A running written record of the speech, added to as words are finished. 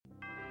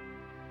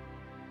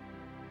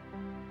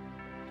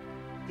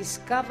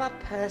Discover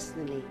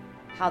personally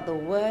how the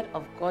Word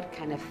of God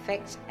can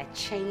affect a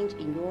change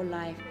in your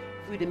life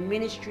through the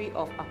ministry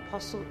of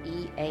Apostle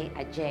E.A.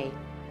 Adjei.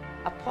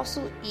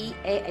 Apostle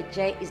E.A.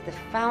 Adjei is the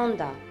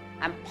founder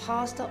and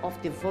pastor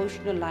of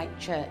Devotional Light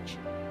Church.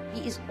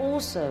 He is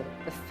also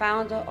the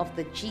founder of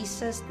the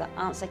Jesus the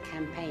Answer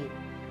campaign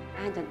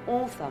and an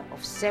author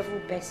of several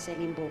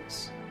best-selling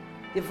books.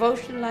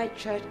 Devotional Light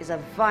Church is a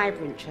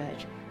vibrant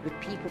church with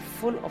people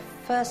full of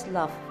first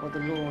love for the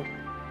Lord.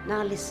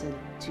 Now listen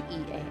to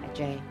E.A.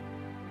 Adjei.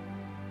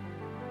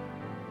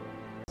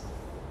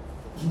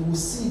 You will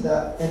see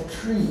that a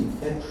tree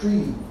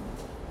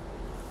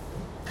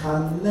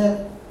can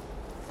never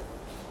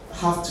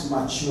have to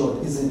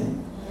mature, isn't it?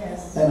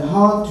 Yes. And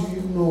how do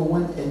you know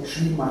when a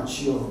tree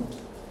matures?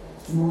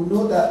 You will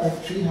know that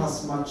a tree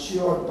has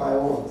matured by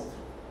what?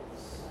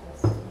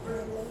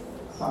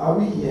 Are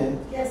we here?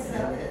 Yes,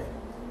 sir.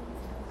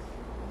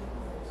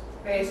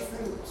 Bears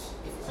fruit.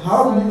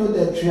 How do you know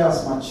the tree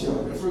has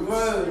matured? It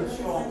grows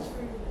strong.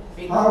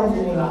 How do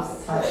you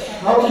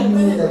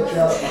know the tree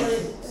has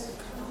matured?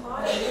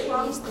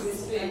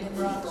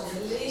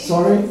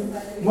 Sorry?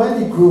 When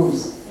it grows.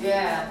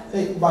 Yeah.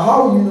 But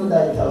how do you know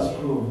that it has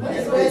grown?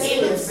 It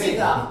looks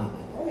bigger.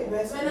 When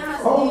it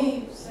has Oh.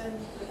 leaves and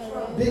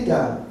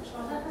Bigger.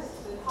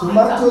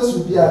 Tomatoes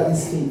will be at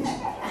this age,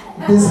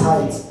 this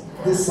height,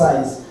 this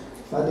size.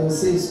 But they will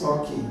say it's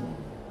okay.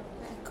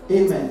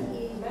 Amen.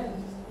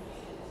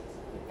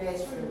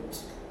 Bears fruit.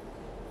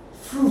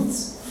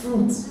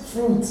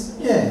 Fruit.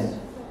 Yeah.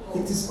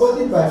 It is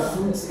only by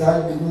fruit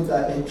that you know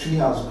that a tree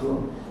has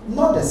grown.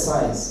 Not the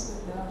size.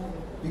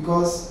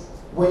 Because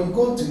when you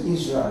go to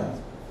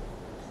Israel,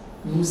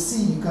 you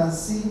can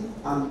see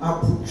an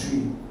apple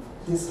tree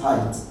this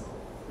height,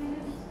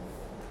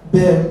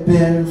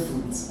 bearing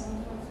fruit.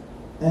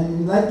 And in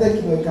United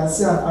Kingdom, you can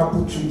see an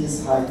apple tree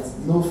this height,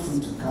 no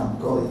fruit to come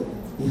because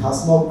it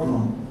has not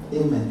grown.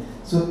 Amen.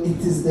 So it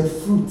is the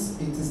fruit.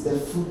 It is the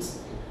fruit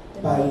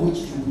by which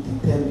you will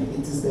determine.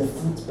 It is the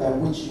fruit by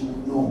which you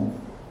will know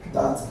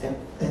that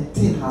a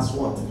thing has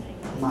what?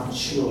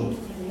 Matured.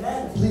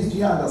 Please, do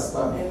you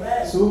understand?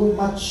 Amen. So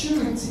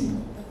maturity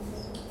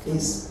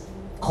is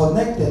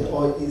connected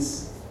or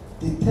is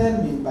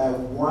determined by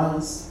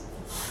one's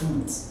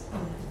fruit,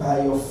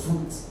 by your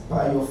fruit.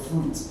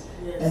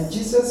 yes. And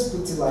Jesus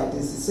put it like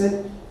this. He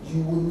said,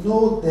 you will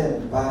know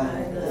them by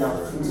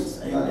their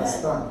fruit. You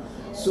understand?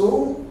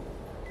 So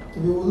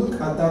we will look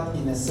at that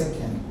in a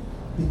second.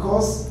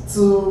 Because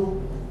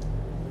till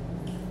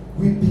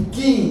we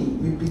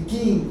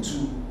begin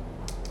to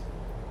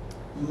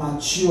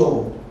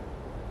mature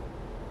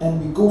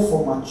and we go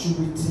for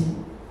maturity,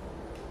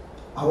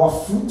 our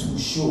fruit will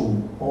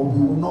show, or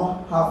we will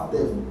not have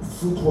the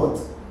fruit what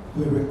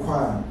we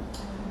require.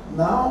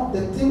 Now,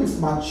 the thing with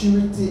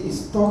maturity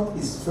is talk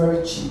is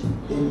very cheap.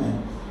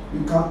 Amen. You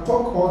can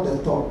talk all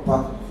the talk,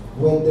 but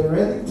when the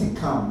reality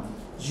comes,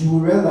 you will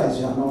realize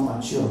you are not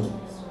matured.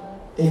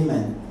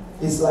 Amen.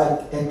 It's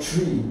like a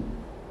tree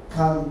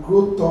can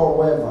grow tall,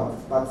 whatever,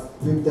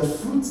 but with the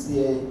fruit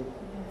there,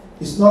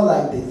 it's not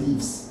like the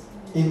leaves.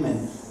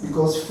 Amen.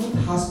 Because fruit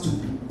has to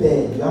be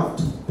bare. You have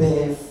to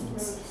bear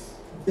fruit.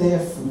 Bear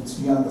fruit,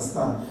 you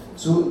understand?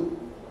 So,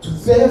 to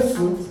bear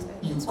fruit,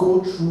 you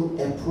go through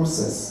a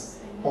process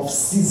of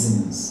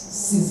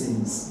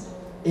seasons.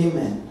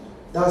 Amen.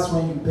 That's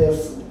when you bear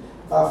fruit.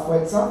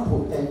 For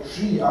example, a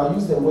tree, I'll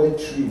use the word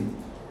tree,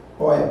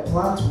 or a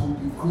plant will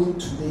be grown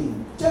today,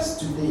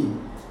 just today.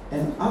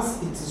 And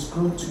as it is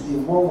grown today,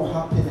 what will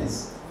happen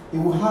is, it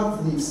will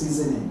have leaves,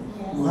 isn't it?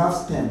 Yes. It will have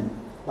stem,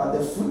 but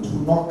the fruit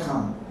will not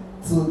come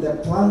till the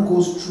plant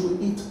goes through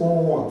its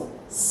own what?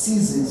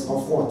 Seasons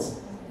of what?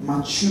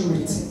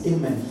 Maturity.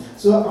 Amen.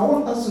 So I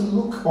want us to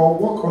look or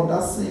walk on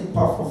that same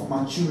path of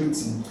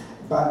maturity,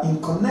 but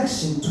in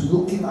connection to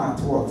looking at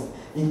what?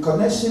 In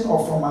connection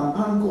or from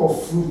an angle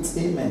of fruit.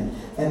 Amen.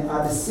 And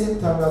at the same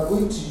time, we are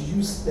going to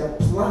use the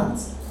plant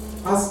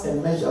as a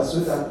measure so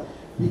that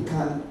we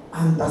can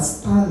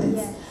understand it.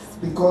 Yes.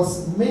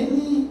 Because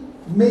many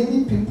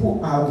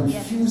people are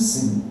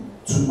refusing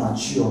to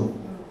mature.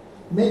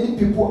 Many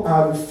people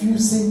are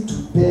refusing to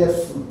bear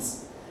fruit,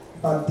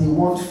 but they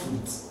want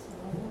fruit.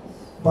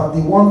 But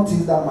they want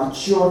things that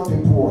mature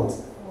people what?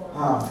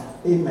 Have.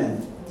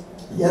 Amen.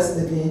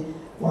 Yesterday,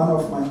 one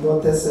of my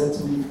daughters said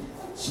to me,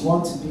 she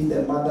wants to be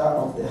the mother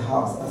of the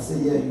house. I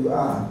said, yeah, you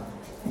are.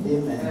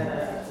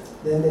 Amen.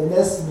 Then the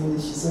next minute,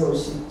 she said, oh,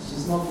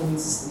 she's not going to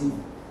sleep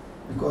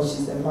because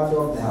she's the mother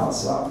of the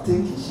house. So I'm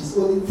thinking, she's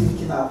only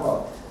thinking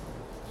about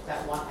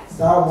That one aspect.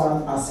 that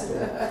one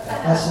aspect.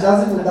 And she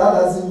doesn't know that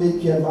doesn't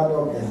make you a mother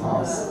of the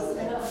house.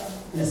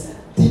 It's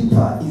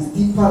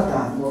deeper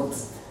than what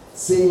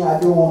saying I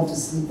don't want to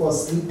sleep or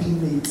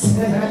sleeping late.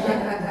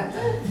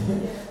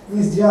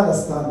 Please, do you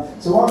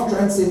understand? So what I'm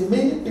trying to say,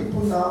 many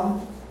people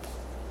now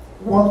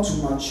want to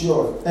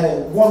mature,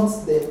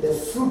 want the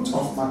fruit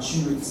of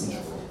maturity.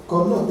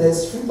 Because no,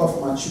 there's fruit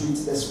of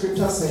maturity. The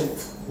scripture said,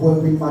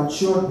 when we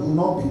mature, we will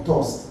not be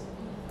tossed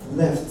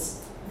left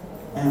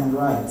and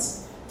right.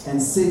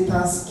 And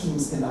Satan's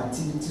schemes and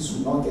activities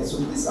will not get. So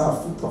these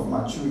are fruit of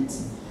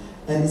maturity.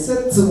 And he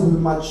said, till we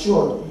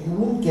mature, you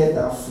won't get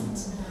that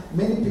fruit.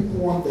 Many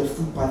people want the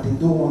fruit, but they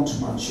don't want to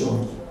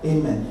mature.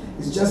 Amen.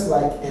 It's just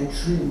like a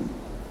tree.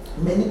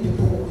 Many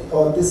people,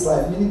 or this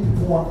life, many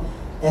people want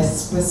a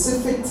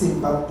specific thing,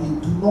 but they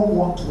do not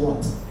want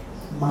what?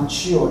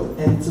 Matured.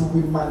 Until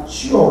we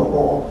mature,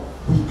 or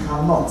we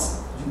cannot,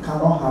 you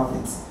cannot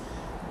have it.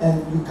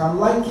 And you can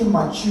liken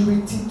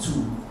maturity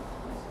to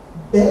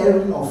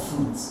bearing of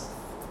fruit.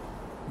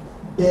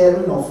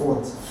 Bearing of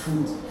what?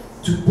 Fruit.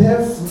 To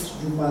bear fruit,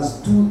 you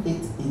must do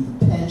it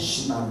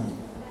intentionally.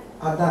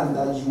 Other than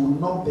that, you will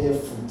not bear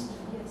fruit,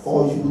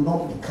 or you will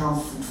not become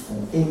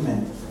fruitful.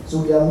 Amen. So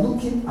we are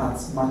looking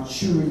at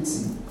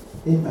maturity.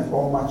 Amen.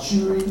 Or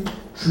maturing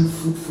through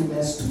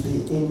fruitfulness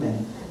today.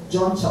 Amen.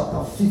 John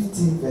chapter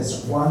 15,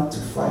 verse 1 to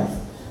 5.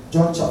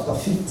 John chapter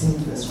 15,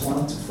 verse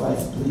 1 to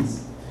 5,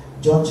 please.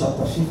 John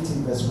chapter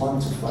 15, verse 1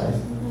 to 5.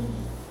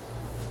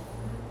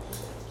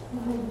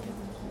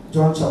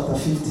 John chapter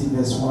 15,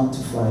 verse 1 to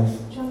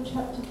 5. John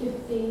chapter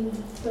 15,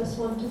 verse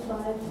 1 to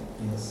 5.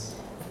 Yes.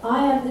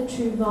 I am the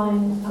true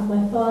vine, and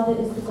my Father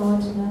is the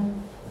gardener.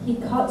 He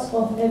cuts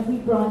off every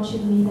branch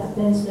in me that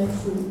bears no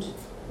fruit,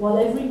 while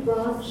every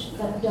branch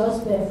that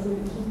does bear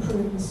fruit he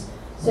prunes,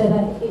 so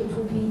that it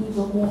will be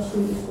even more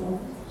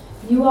fruitful.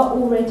 You are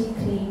already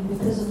clean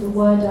because of the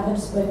word I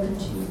have spoken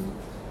to you.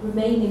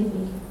 Remain in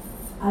me,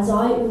 as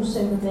I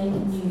also remain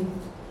in you.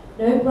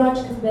 No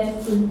branch can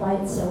bear fruit by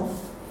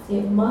itself.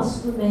 It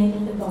must remain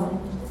in the vine.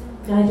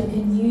 Neither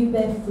can you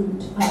bear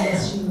fruit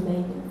unless you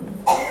remain in me.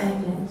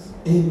 Amen.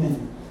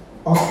 Amen.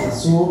 Okay,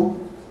 so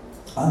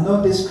I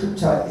know this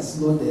scripture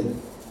is loaded.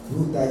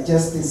 We'll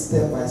digest it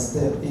step by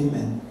step.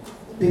 Amen.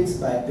 Bit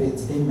by bit.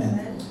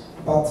 Amen.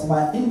 But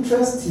my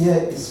interest here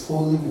is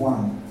only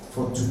one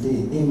for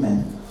today.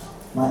 Amen.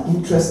 My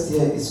interest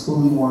here is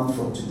only one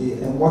for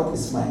today. And what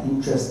is my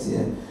interest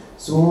here?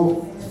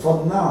 So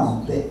for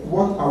now,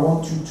 what I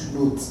want you to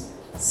note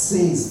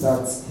says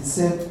that he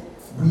said,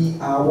 we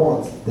are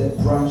what? The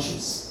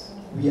branches.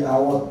 We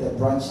are what? The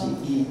branch.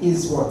 He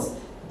is what?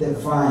 The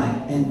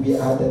vine. And we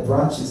are the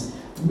branches.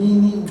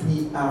 Meaning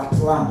we are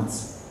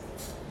plants.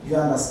 You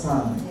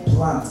understand?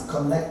 Plant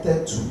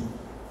connected to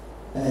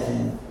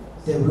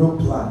the real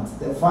plant.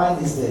 The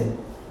vine is the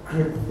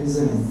grip,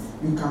 isn't it?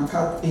 You can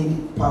cut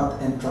any part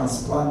and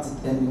transplant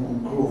it and it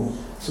will grow.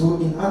 So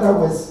in other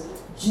words,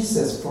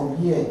 Jesus from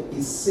here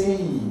is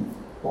saying,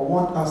 or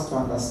want us to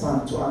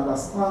understand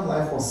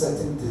life or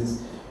certain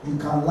things, you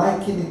can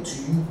liken it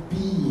to you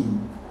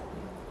being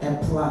a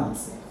plant.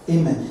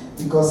 Amen.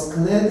 Because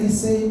clearly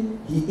say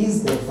he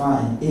is the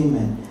vine.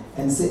 Amen.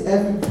 And say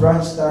every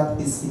branch that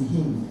is in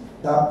him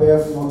that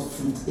bears not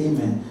fruit.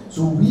 Amen.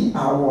 So we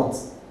are what?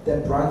 The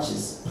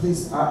branches.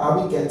 Please,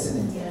 are we getting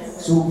it?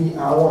 Yes. So we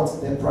are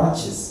what? The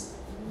branches.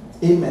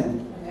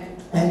 Amen.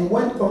 And he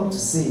went on to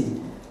say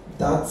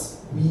that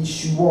we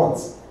should what?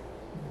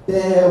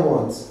 Bear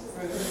what?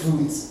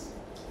 Fruit.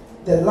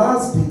 The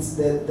last bit,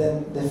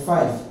 the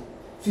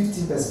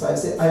 15 verse 5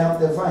 say, I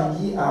am the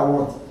vine, ye are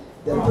what?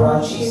 The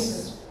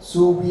branches.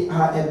 So we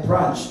are a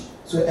branch.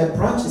 So a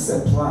branch is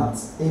a plant.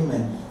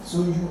 Amen.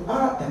 So you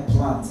are a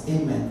plant.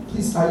 Amen.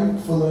 Please, are you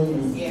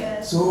following me?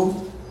 Yes. So,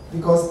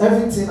 because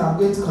everything I'm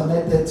going to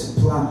connect it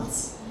to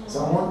plants.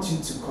 So I want you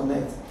to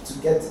connect to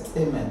get it.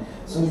 Amen.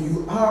 So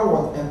you are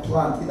what? A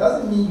plant. It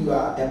doesn't mean you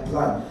are a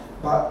plant.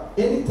 But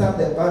anytime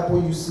the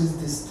Bible uses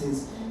these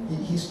things,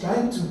 he's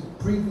trying to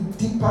bring you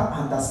deeper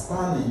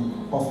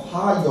understanding of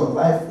how your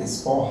life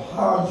is, or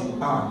how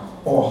you are,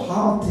 or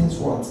how things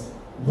work.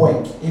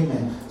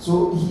 Amen.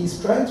 So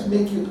he's trying to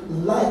make you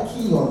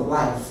liken your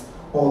life,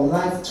 or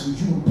life to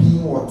you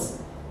being what?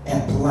 A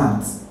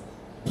plant.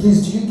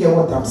 Please, do you get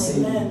what I'm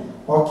saying? Amen.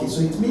 Okay,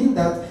 so it means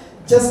that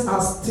just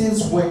as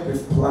things work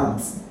with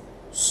plants,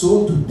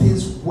 so do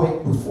things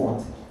work with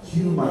what?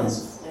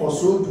 Humans. Or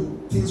so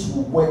do things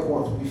will work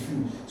what? With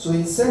you. So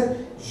he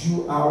said,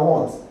 you are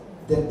what?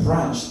 The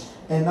branch.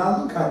 And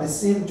now look at the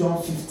same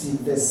John 15,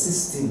 verse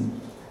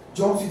 16.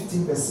 John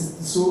 15, verse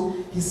 16. So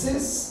he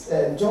says,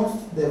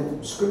 the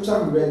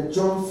scripture we read,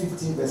 John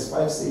 15, verse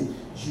 5 say,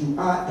 you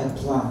are a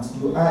plant.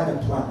 You are a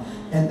plant.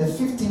 And the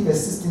 15,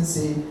 verse 16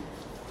 say,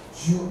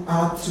 you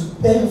are to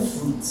bear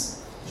fruit.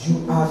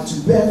 You are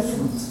to bear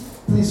fruit.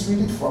 Please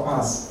read it for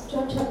us.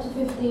 John chapter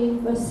 15,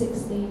 verse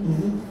 16.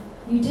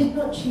 Mm-hmm. You did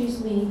not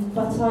choose me,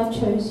 but I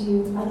chose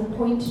you and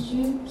appointed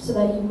you so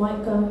that you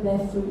might go and bear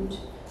fruit.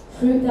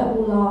 Fruit that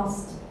will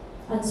last.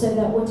 And so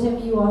that whatever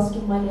you ask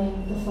in my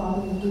name, the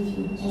Father will give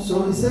you.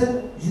 So he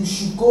said, you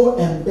should go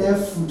and bear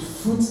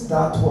fruit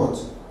that what?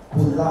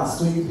 Will last.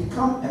 So you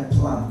become a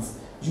plant.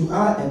 You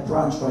are a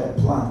branch or a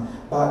plant.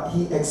 But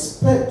he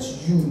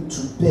expects you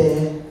to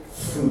bear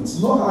fruit.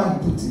 You know how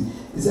he put it?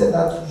 He said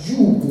that you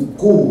will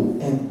go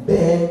and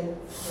bear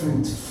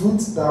fruit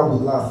that will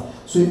last.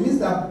 So it means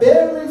that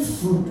bearing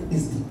fruit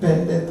is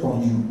dependent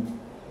on you.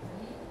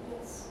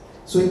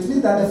 So it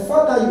means that the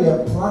fact that you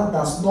are a plant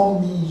does not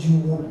mean you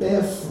will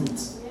bear fruit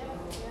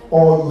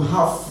or you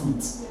have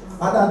fruit.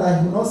 Other than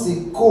he will not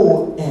say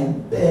go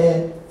and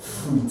bear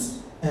fruit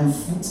and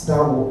fruit that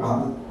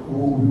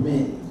will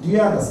remain. Do you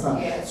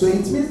understand? Yes. So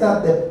it means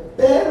that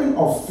bearing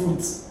of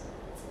fruit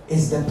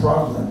is the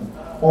problem.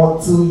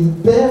 Until you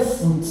bear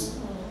fruit,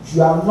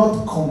 you are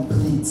not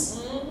complete.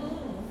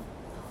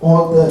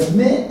 Or the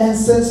main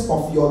essence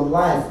of your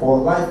life or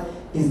life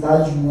is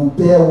that you will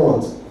bear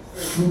what?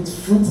 Fruit.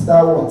 Fruit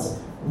that what?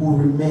 Will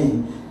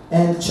remain.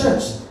 And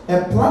church,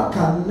 a plant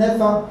can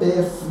never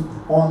bear fruit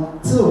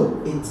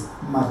until it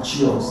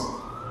matures.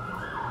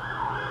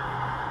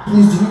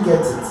 Please, do you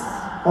get it?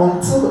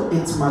 Until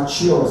it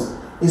matures.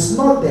 It's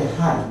not the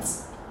height.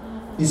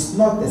 It's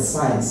not the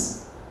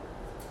size.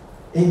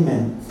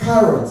 Amen.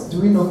 Carrot.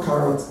 Do we know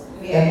carrot?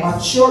 Yes. A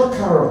matured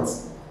carrot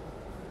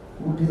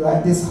will be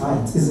like this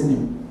height, isn't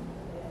it?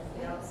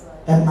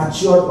 A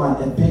matured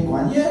one, a big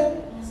one. Yeah.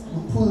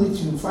 You pull it,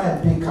 you find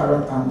a big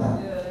carrot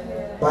under.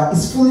 But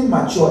it's fully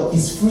matured,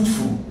 it's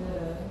fruitful.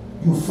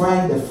 You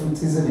find the fruit,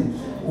 isn't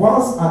it?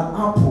 Whilst an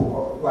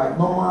apple, like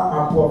normal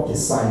apple of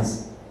this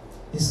size,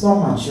 it's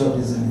not matured,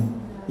 isn't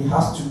it? It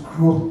has to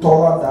grow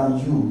taller than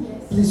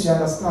you. Please, you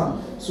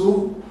understand?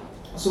 So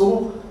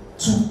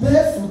to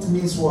bear fruit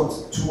means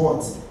what? To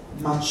what?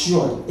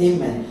 Matured.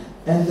 Amen.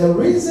 And the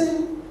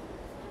reason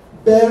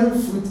bearing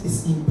fruit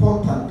is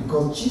important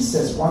because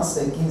Jesus once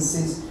again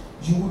says,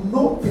 you will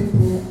know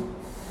people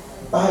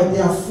by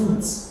their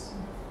fruits.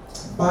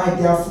 By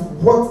their fruit,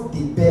 what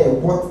they bear,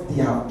 what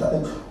they have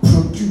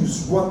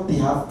produced, what they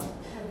have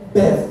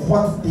bear,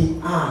 what they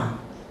are.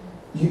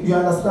 You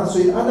understand? So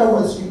in other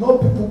words, you know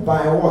people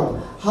by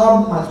what?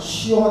 How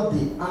mature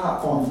they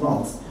are or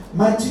not.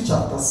 Matthew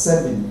chapter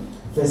 7,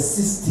 verse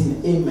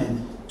 16,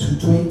 amen, to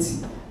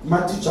 20.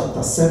 Matthew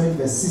chapter 7,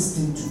 verse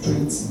 16 to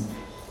 20.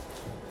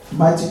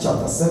 Matthew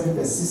chapter 7,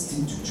 verse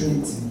 16 to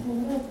 20.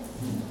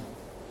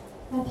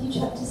 Matthew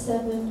chapter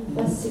 7,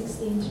 verse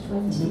 16 to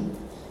 20.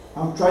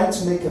 I'm trying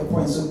to make a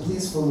point, so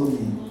please follow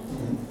me.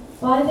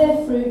 By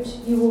their fruit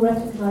you will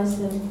recognize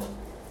them.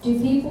 Do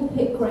people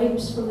pick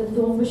grapes from the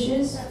thorn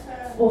bushes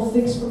or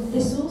figs from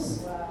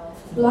thistles?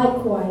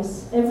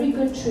 Likewise, every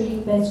good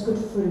tree bears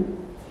good fruit,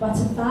 but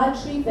a bad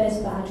tree bears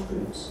bad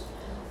fruit.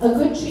 A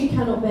good tree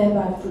cannot bear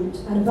bad fruit,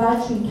 and a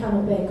bad tree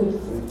cannot bear good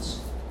fruit.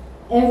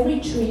 Every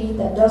tree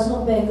that does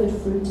not bear good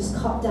fruit is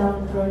cut down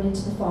and thrown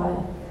into the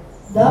fire.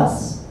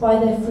 Thus, by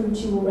their fruit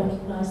you will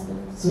recognize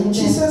them. So Amen.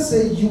 Jesus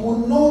said, you will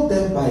know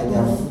them by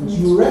their fruit.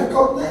 You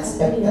recognize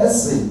a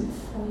person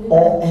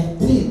or a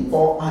thing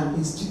or an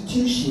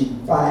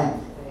institution by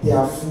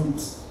their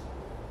fruit.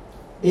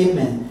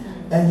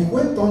 Amen. And he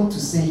went on to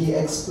say, he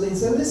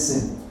explains,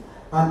 listen,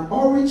 an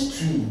orange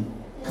tree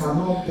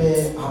cannot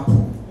bear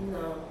apple.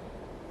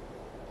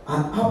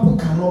 An apple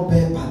cannot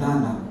bear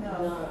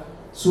banana.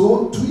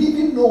 So to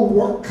even know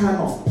what kind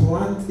of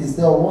plant is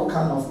there or what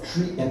kind of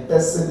tree a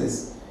person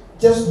is,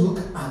 just look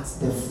at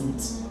the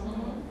fruit.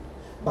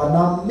 But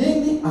now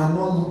many are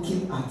not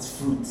looking at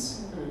fruit.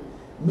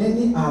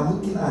 Many are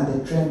looking at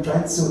the tree and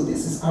trying to say, oh,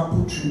 this is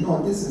apple tree.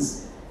 No, this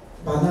is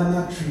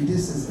banana tree.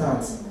 This is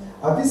that.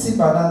 Have you seen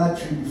banana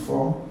tree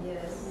before?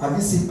 Yes. Have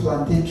you seen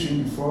plantain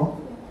tree before?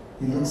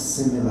 It looks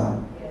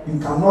similar. You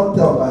cannot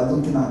tell by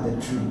looking at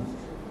the tree.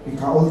 You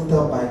can only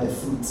tell by the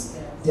fruit.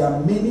 There are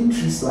many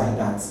trees like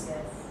that.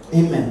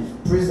 Amen.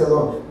 Praise the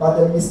Lord. But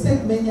the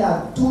mistake many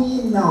are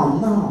doing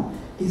now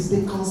is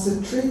they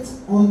concentrate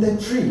on the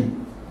tree,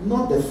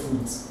 not the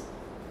fruit.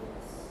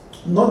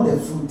 Not the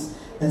fruit.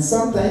 And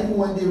sometimes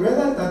when they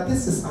realize that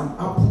this is an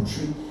apple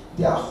tree,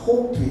 they are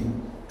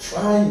hoping,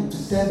 trying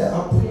to tell the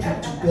apple tree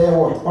to bear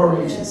what?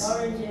 Oranges.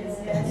 Oranges,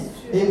 yes.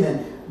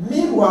 Amen.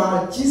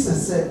 Meanwhile,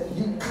 Jesus said,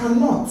 you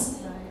cannot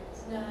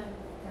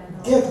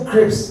get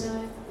grapes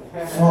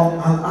from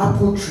an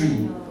apple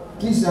tree.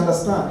 Please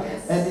understand.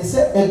 And he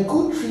said, a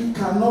good tree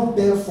cannot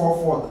bear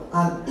forth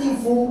an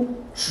evil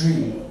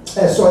tree.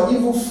 So an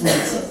evil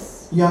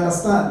fruit. You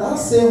understand? That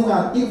same way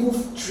an evil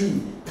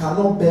tree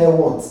cannot bear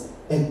what?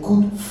 A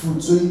good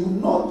fruit. So you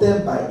know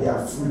them by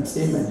their fruit.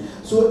 Amen.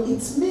 So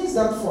it means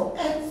that for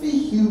every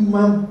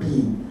human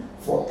being,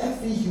 what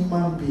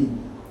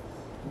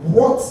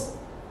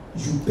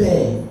you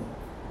bear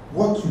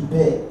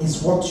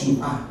is what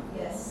you are.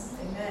 Yes.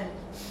 Amen.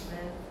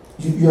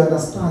 You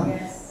understand?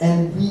 Yes.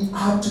 And we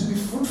are to be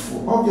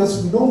fruitful.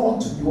 Obviously, we don't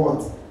want to be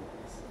what?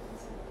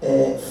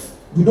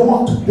 We don't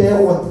want to bear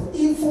what?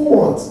 Evil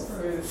what?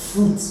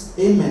 Fruit.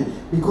 Amen.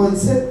 Because he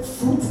said,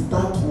 fruit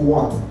that will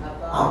what?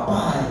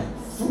 Abide.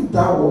 Fruit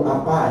that will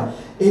abide.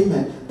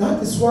 Amen.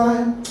 That is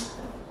why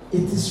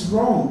it is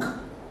wrong,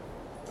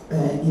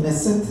 in a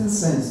certain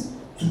sense,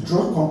 to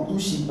draw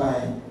conclusion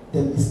by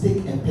the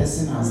mistake a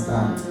person has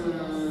done.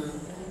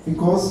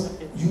 Because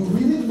you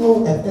really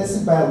know a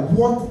person by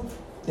what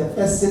the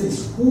person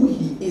is, who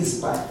he is,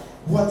 by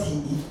what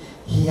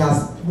he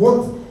has,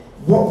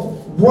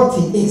 what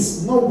he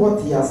is, not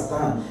what he has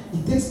done.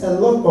 It takes a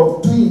lot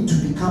of doing to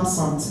become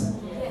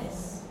something.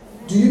 Yes.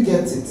 Do you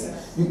get it?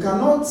 You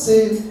cannot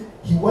say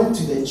he went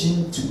to the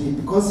gym today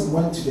because he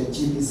went to the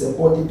gym, he's a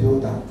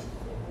bodybuilder.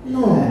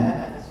 No.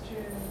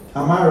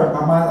 Am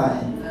I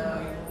lying?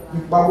 No.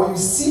 But when you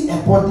see a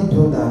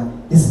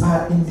bodybuilder, it's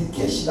an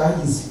indication that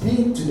he's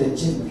been to the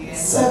gym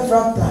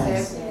several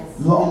times.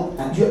 long,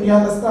 and you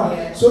understand?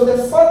 Yes. So the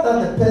fact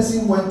that the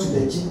person went to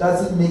the gym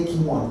doesn't make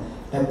him what?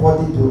 A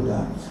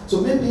bodybuilder.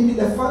 So maybe even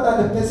the fact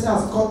that the person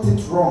has got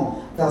it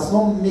wrong does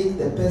not make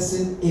the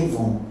person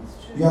evil.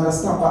 You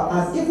understand? But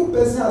an evil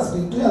person has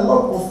been doing a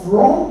lot of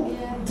wrong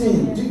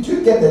things. Do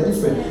you get the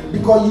difference?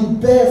 Because you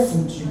bear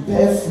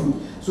fruit.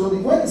 So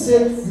when he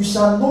said you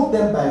shall know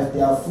them by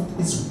their fruit,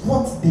 it's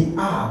what they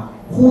are,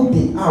 who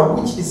they are,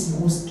 which is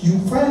you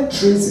find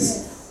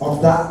traces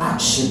of that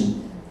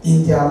action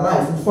in their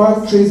life. You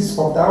find traces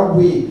of that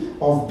way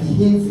of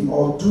behaving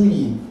or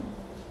doing.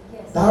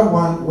 That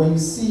one, when you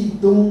see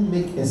it, don't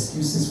make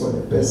excuses for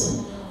the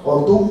person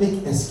or don't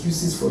make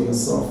excuses for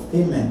yourself.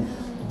 Amen.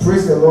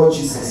 Praise the Lord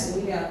Jesus.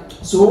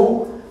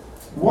 So,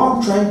 what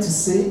I'm trying to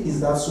say is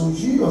that so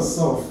you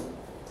yourself,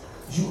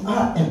 you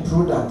are a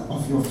product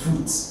of your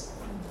fruits.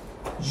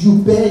 You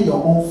bear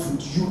your own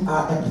fruit. You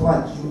are a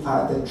plant. You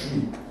are the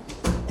tree.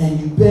 And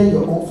you bear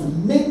your own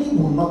fruit. Many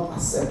will not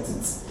accept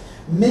it.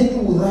 Many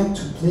would like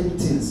to blame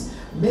things.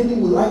 Many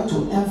would like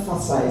to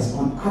emphasize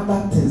on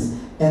other things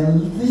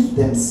and leave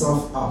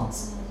themselves out,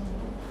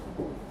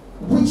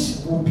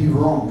 which will be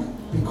wrong,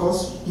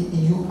 because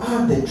you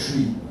are the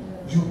tree,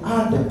 you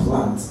are the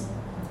plant.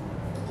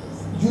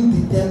 You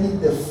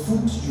determine the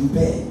fruit you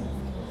bear.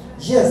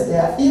 Yes,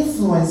 there are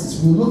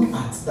influences, we look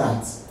at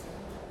that,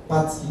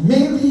 but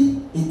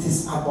mainly it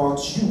is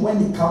about you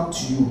when it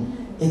comes to you.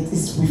 It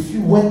is with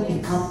you when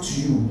it comes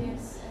to you.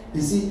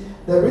 You see,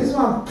 the reason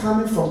I'm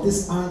coming from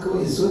this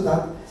angle is so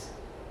that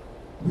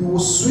we will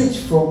switch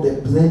from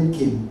the blame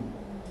game.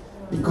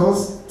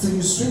 Because till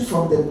you switch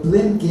from the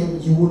blame game,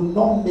 you will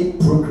not make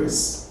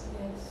progress.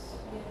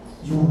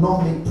 You will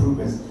not make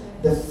progress.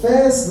 The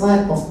first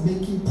line of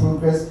making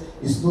progress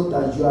is know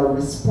that you are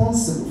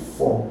responsible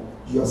for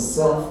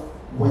yourself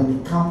when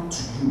it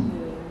comes to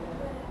you.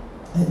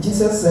 And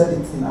Jesus said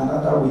it in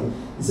another way.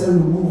 He said,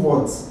 remove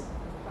what?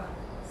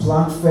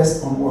 Plant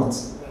first on what?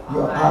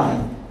 Your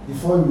eye.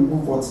 Before you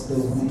remove what? The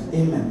wood.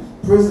 Amen.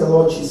 Praise the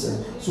Lord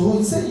Jesus. So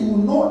he said, you will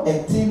know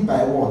a thing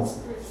by what?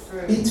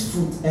 Eat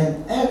fruit,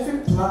 and every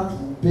plant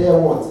will bear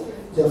what?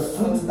 The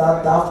fruit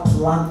that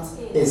plant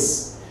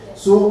is.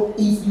 So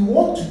if you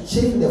want to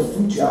change the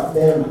fruit you are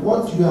bearing,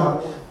 what do you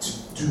have to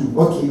do?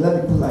 Okay, let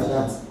me put it like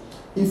that.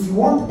 If you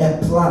want a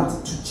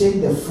plant to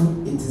change the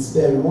fruit it is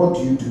bearing, what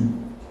do?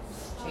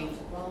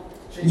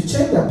 You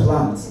change the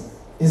plant,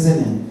 isn't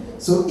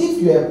it? So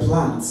if you're a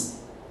plant,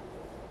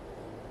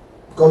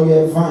 because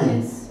you're a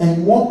vine, and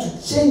you want to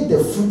change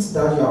the fruit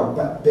that you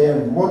are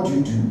bearing, what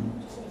do?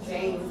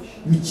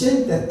 You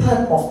change the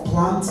type of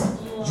plant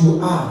you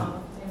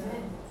are.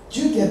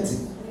 Do you get it?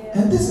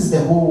 And this is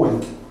the whole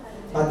work.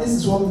 But this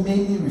is what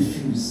many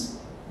refuse.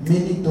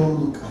 Many don't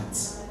look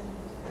at.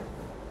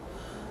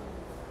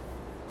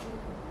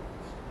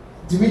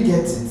 Do we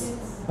get it?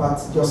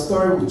 But your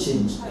story will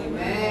change.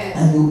 Amen.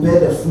 And you bear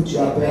the fruit you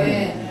are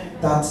bearing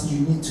that you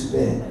need to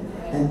bear.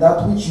 And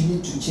that which you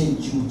need to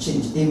change, you will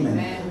change. Amen.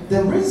 Amen.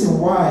 The reason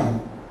why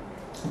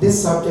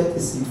this subject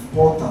is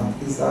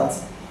important is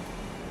that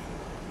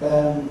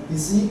you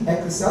see,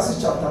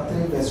 Ecclesiastes chapter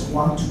 3, verse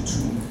 1 to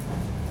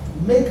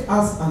 2, make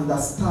us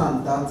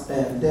understand that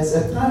there's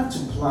a time to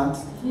plant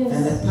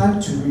and a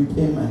time to reap.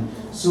 Amen.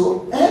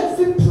 So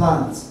every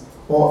plant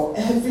or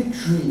every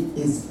tree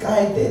is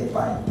guided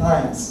by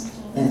times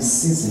and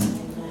season.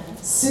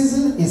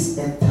 Season is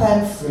a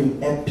time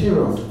frame, a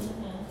period.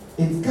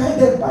 It's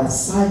guided by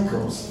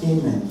cycles.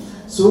 Amen.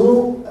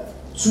 So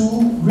to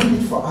read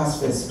it for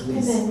us first,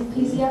 please. Amen.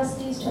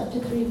 Ecclesiastes chapter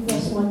 3,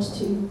 verse 1 to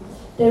 2.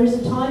 There is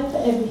a time for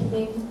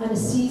everything and a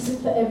season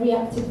for every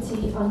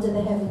activity under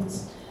the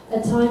heavens,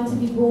 a time to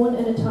be born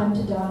and a time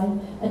to die,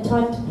 a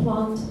time to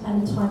plant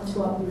and a time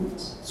to uproot.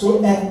 So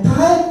a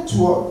time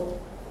to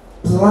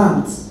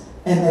plant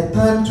and a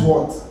time to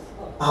what?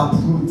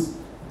 Uproot.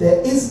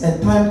 There is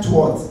a time to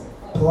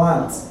what?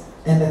 Plant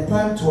and a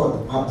time to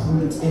what?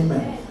 Uproot.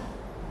 Amen.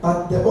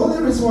 But the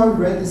only reason why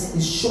we read this,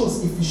 it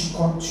shows if you should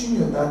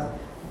continue that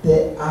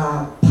there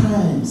are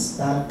times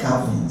that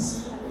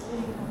governs.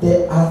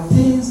 There are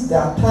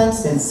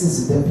times and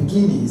seasons. The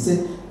beginning, he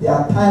said, there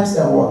are times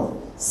and what?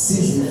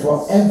 Season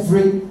for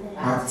every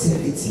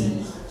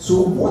activity.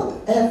 So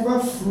whatever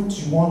fruit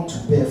you want to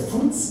bear,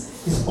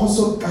 fruits is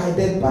also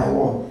guided by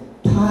what?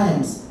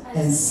 Times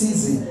and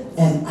season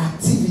and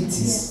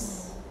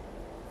activities.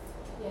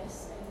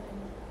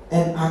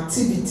 And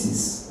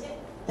activities.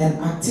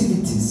 And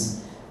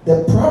activities.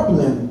 The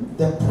problem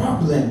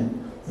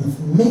with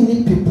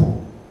many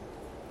people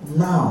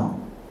now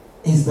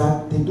is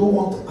that they don't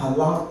want to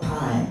allow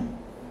time.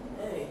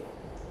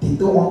 They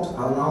don't want to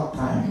allow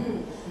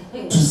time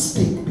to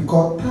speak,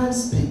 because time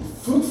speaks.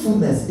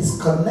 Fruitfulness is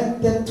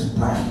connected to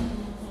time.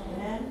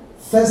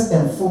 First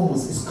and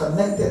foremost, is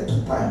connected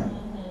to time.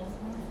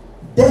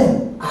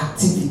 Then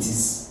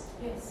activities.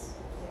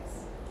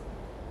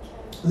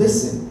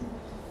 Listen,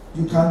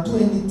 you can do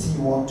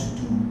anything you want to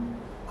do.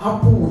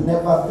 Apple will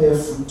never bear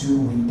fruit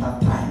during winter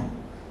time.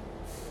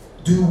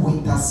 During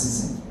winter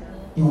season,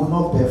 it will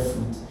not bear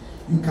fruit.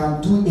 You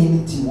can do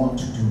anything you want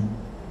to do.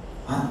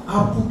 an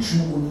apple tree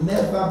will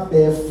never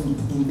bear fruit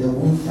in the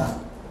winter.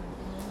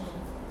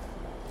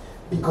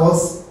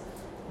 Because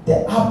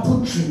the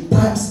apple tree,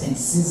 times and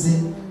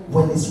season,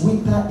 when it's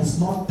winter, is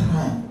not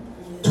time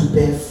to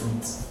bear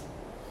fruit.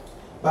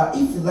 But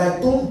if you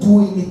don't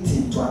do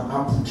anything to an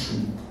apple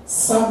tree,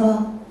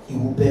 summer, it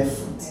will bear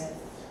fruit.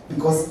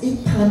 Because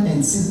each time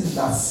and season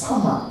that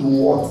summer, it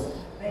will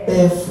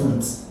bear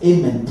fruit.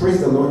 Amen. Praise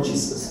the Lord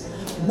Jesus.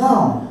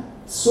 Now,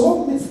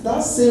 so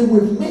that same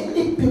way,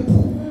 many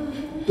people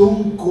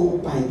don't go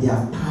by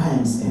their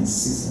times and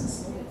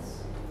seasons.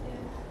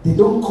 They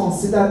don't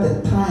consider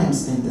the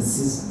times and the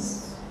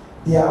seasons.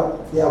 They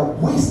are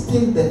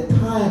wasting the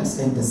times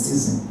and the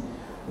season.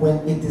 When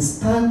it is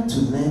time to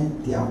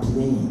learn, they are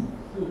playing.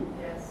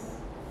 Yes.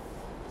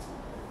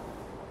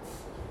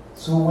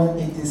 So when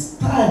it is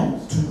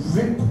time to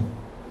reap,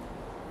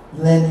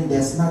 learning,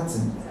 there's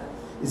nothing.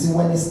 You see,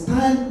 when it's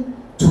time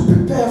to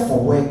prepare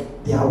for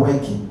work, they are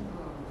working.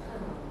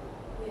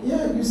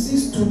 Yeah, you see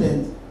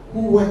students who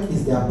work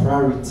is their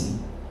priority.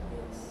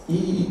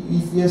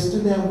 If you're a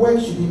student, work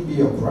shouldn't be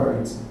your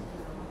priority.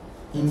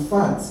 In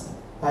fact,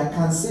 I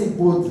can say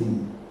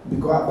boldly,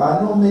 because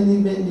I know many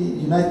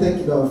United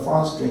Kingdom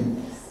found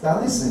strength,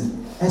 that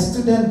listen, a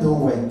student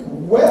don't work.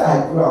 Where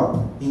I grew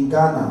up in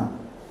Ghana,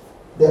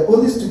 the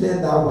only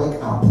students that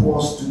work are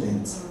poor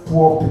students,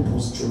 poor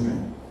people's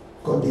children,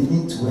 because they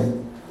need to work.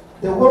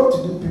 The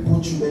well-to-do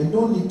people children, you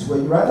don't need to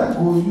work. You rather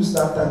go use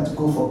that time to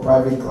go for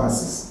private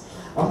classes.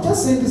 I'm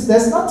just saying this,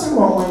 there's nothing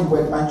wrong when you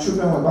work, my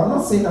children work, but I'm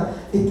not saying that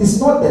it is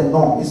not the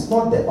norm, it's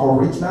not the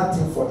original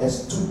thing for a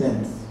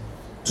student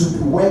to be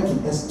working.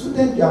 A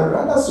student, you are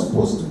rather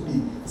supposed to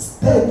be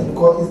studying,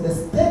 because it's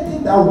the study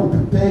that will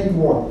prepare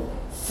you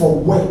for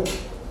work.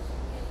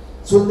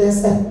 So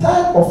there's a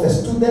time of a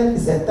student,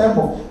 is a time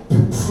of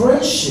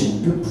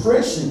preparation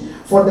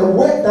for the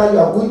work that you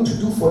are going to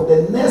do for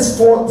the next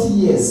 40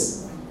 years.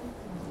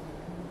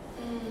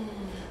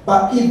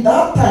 But if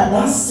that time,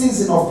 that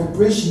season of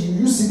preparation,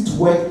 you use it to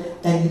work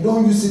and you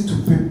don't use it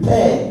to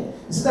prepare, you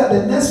see that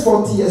the next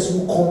 40 years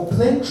will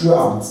complain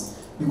throughout,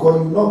 because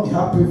you will not be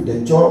happy with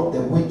the job,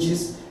 the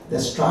wages, the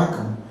strike.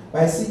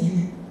 But I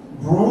see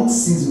wrong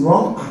season,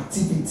 wrong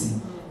activity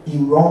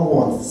in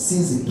wrong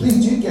season. Please,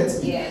 do you get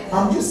it? Yes.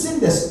 I'm using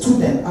the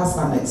student as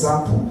an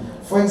example.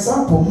 For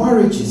example,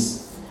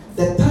 marriages.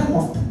 The time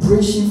of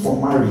preparation for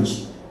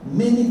marriage,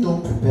 many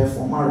don't prepare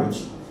for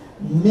marriage.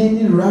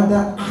 Many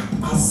rather act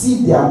as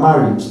if they are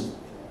married.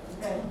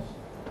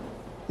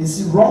 It's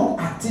the wrong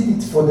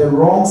activity for the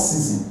wrong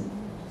season.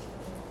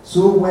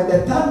 So when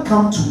the time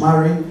comes to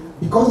marry,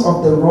 because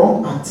of the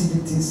wrong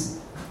activities,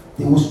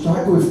 they will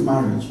struggle with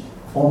marriage,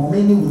 or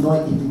many will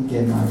not even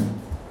get married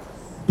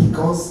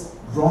because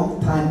wrong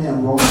timing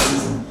and wrong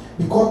season.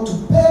 Because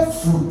to bear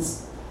fruit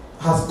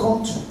has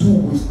got to do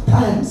with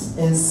times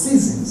and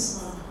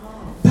seasons.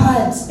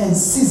 Times and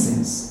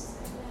seasons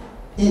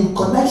in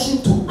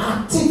connection to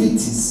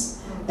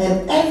activities,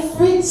 and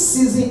every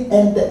season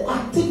and the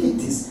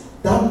activities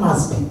that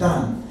must be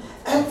done.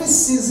 Every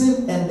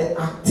season and the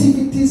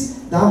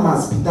activities that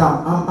must be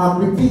done.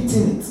 I'm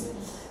repeating it.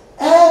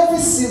 Every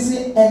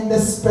season and the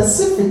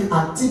specific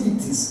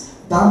activities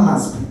that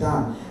must be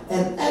done.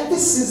 And every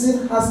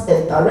season has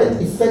a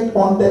direct effect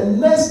on the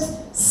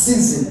next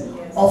season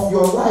of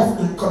your life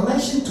in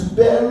connection to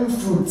bearing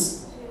fruit.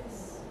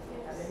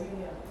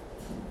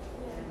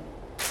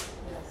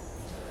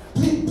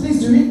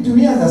 Please, do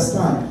we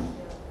understand?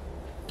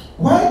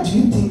 Why do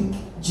you think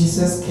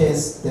Jesus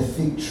cursed the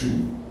fig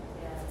tree?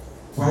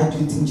 Why do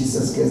you think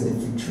Jesus cursed the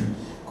fig tree?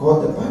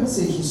 Because the Bible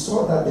says he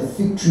saw that the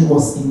fig tree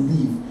was in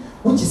leaf,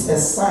 which is a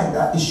sign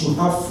that it should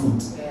have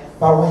fruit.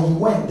 But when he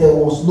went, there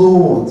was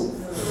no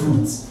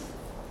fruit.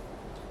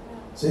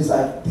 So it's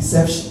like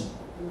deception.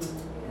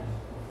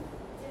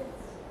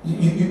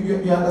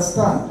 You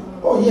understand?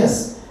 Oh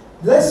yes.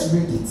 Let's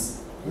read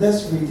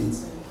it.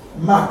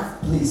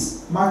 Mark,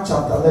 please. Mark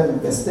chapter 11,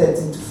 verse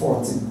 13 to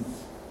 14.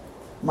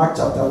 Mark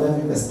chapter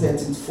 11, verse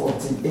 13 to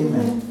 14.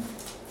 Amen.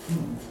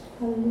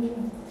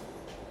 Hallelujah.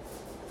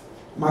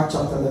 Mark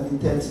chapter 11,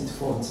 13 to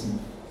 14.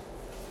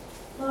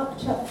 Mark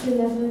chapter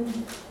 11,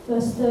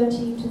 verse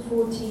 13 to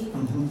 14.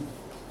 Mm-hmm.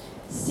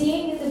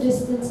 Seeing in the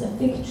distance a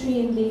fig tree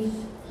in leaf,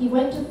 he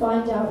went to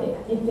find out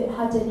if it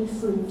had any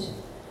fruit.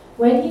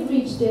 When he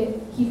reached it,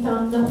 he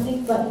found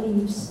nothing but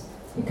leaves,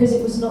 because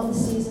it was not the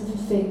season for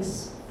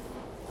figs.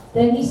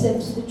 Then he said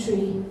to the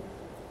tree,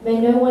 "May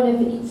no one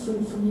ever eat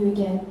fruit from you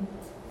again."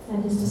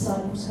 And his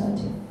disciples heard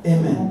him.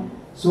 Amen.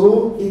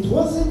 So it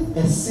wasn't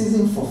a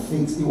season for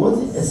figs. It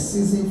wasn't a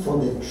season for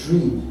the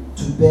tree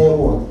to bear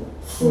what?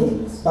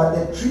 Fruit. But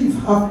the tree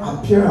have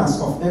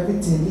appearance of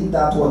everything in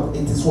that what?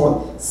 It is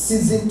what?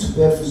 Season to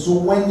bear fruit. So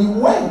when he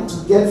went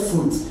to get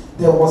fruit,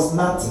 there was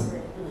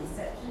nothing.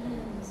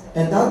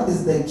 And that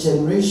is the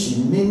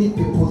generation. Many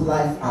people's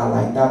life are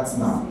like that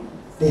now.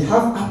 They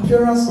have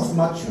appearance of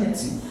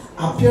maturity,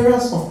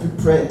 appearance of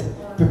prepared,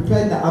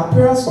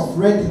 appearance of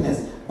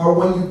readiness. But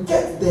when you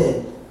get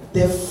there,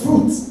 the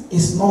fruit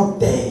is not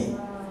there.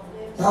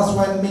 That's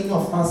why many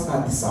of us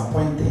are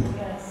disappointed.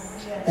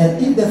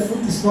 And if the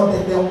fruit is not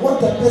there, then what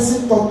the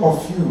person thought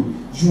of you,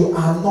 you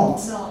are not.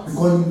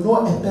 Because you know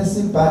a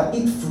person by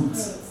its fruit.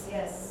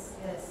 Yes.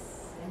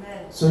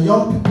 Amen. So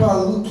young people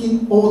are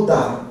looking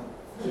older,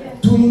 Yeah.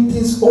 doing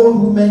things old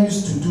women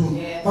used to do.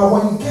 Yes. But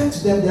when you get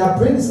to them, their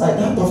brain is like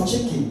that of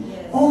chicken.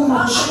 Yes.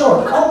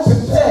 Unmatured,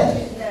 unprepared.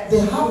 Yes. They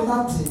have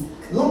nothing.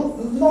 No,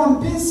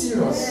 I'm being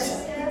serious.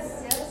 Yes.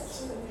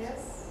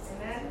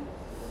 Amen.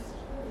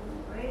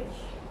 Preach.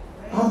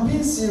 I'm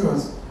being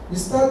serious. You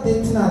start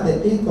dating at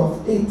the age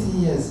of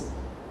 18 years.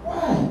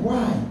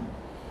 Why?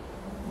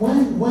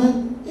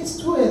 When it's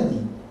too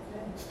early.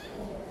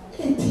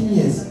 18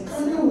 years.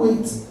 Can you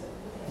wait?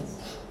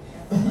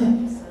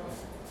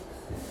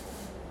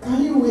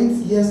 Can you wait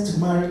years to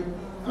marry?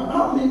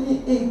 How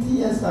many 18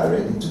 years are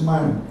ready to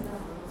marry?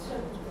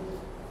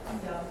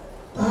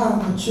 That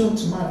are mature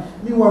to marry.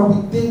 Meanwhile,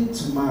 we date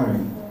to marry.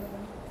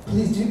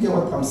 Please, do you get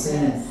what I'm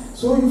saying?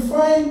 So you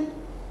find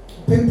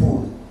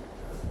people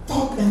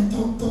talk and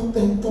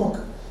talk.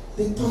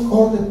 They talk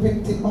all the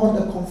big thing, all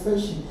the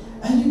confession.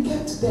 And you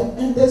get to them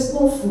and there's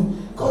no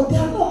fruit. God, they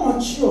are not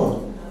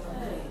mature.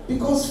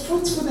 Because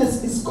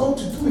fruitfulness is got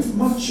to do with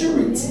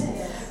maturity.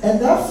 And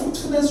that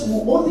fruitfulness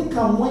will only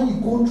come when you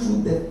go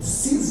through the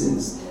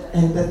seasons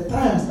and the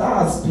times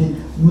that has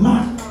been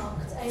marked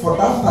for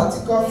that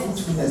particular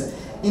fruitfulness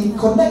in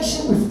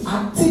connection with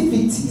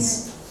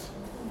activities.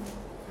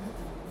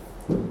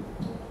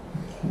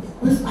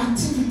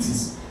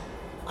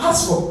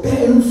 As for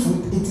bearing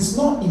fruit, it is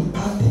not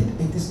imparted,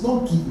 it is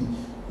not given.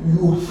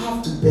 You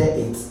have to bear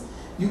it.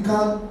 You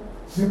can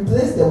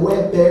replace the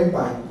word bearing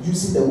by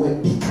using the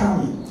word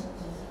becoming.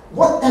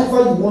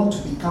 Whatever you want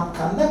to become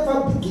can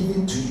never be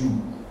given to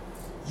you.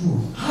 You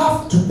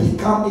have to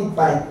become it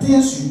by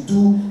things you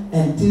do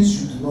and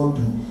things you do not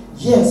do.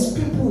 Yes,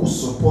 people will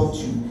support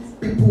you,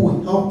 people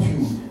will help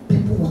you,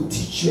 people will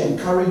teach you,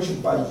 encourage you,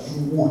 but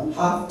you will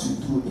have to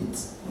do it.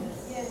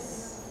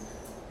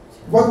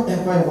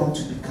 Whatever you want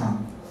to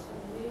become.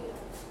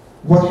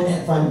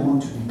 Whatever you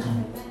want to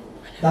become.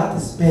 That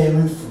is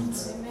bearing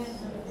fruit.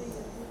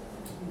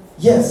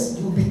 Yes,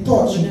 you'll be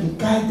taught, you'll be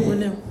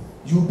guided,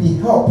 you'll be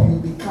helped, you'll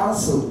be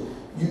counseled,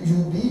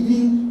 you'll be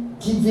even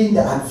given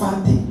the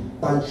advantage,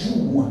 but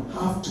you will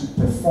have to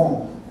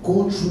perform,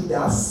 go through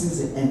that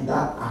season and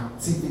that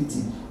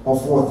activity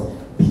of what?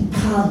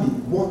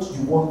 Becoming what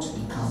you want to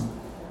become.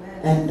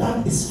 And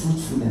that is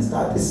fruitfulness,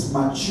 that is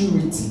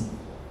maturity.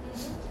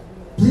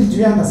 Please, do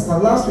you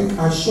understand? Last week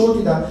I showed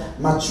you that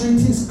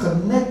maturity is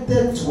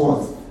connected to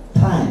what?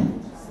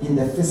 Time in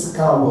the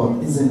physical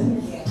world, isn't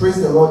it?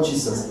 Praise the Lord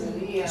Jesus.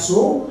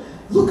 So,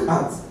 look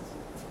at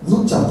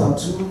Luke chapter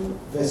 2,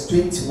 verse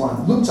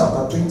 21. Luke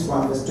chapter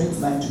 21, verse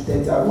 29 to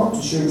 30. I want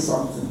to show you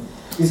something.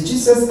 It's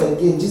Jesus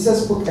again.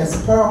 Jesus spoke a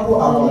parable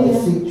about the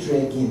fig tree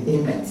again.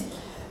 Amen.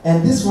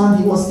 And this one,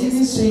 he was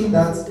even saying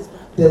that,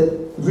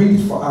 read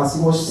it for us.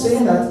 He was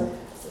saying that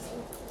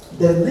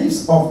the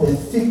leaves of the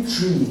fig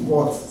tree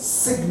was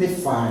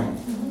signifying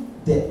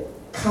the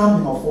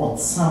coming of what?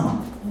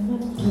 Summer.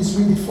 Please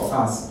read it for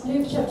us.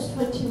 Luke chapter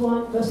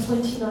 21, verse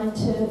 29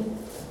 to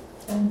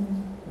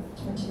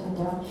 29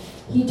 down.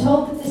 He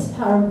told them this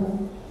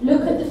parable.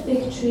 Look at the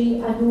fig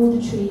tree and all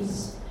the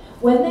trees.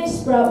 When they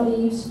sprout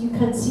leaves, you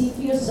can see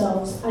for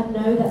yourselves and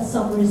know that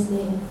summer is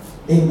near.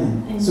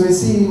 Amen. So you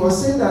see, he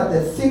was saying that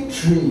the fig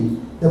tree,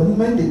 the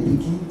moment they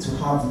begin to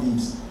have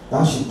leaves,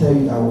 that should tell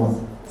you that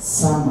what?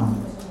 Summer.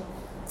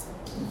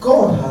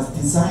 God has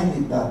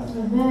designed it that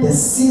the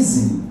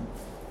season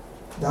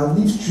that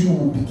leaf tree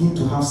will begin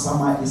to have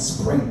summer is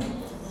spring.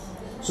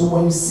 So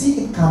when you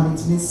see it come,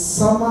 it means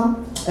summer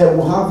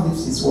will have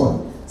leaves is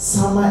what?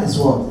 Summer is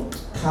what?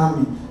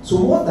 Coming. So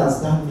what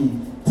does that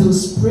mean? Till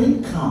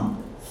spring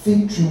come,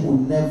 fig tree will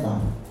never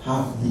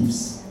have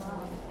leaves.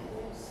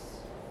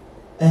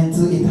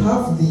 Until it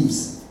have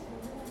leaves,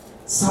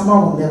 summer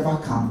will never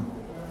come.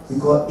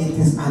 Because it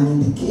is an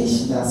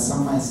indication that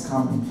summer is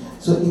coming.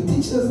 So it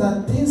teaches us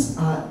that things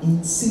are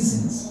in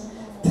seasons.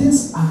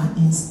 Things are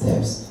in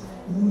steps.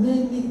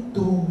 Many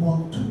don't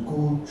want to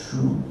go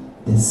through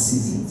the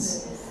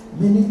seasons.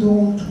 Many don't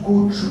want to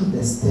go through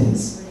the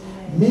steps.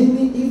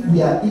 Many, if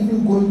we are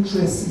even going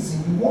through a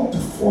season, we want to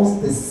force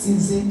the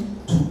season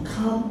to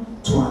come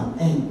to an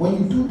end.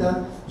 When you do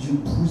that, you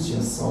bruise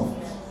yourself.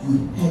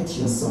 You hurt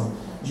yourself.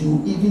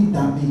 You even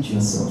damage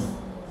yourself.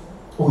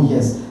 Oh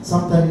yes,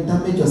 sometimes you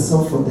damage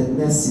yourself for the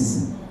next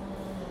season.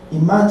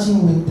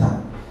 Imagine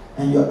winter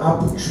and your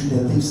apple tree,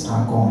 the leaves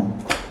are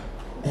gone.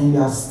 And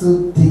you are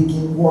still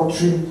digging,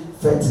 watering,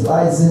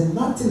 fertilizing.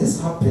 Nothing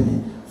is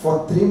happening.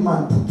 For 3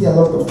 months, put a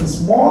lot of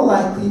things. More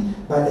likely,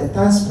 by the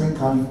time spring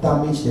comes, you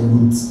damage the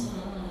roots.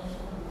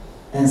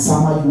 And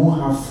summer, you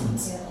won't have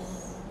fruit.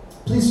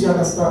 Please, you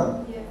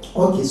understand?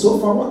 Okay, so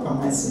far, what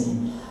am I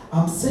saying?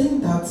 I'm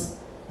saying that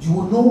you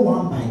will know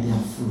one by their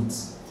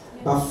fruits.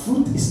 But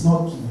fruit is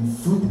not given,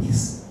 fruit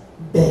is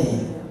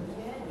bear.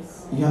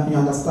 You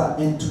understand?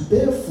 And to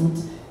bear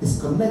fruit is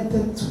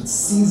connected to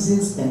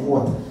seasons and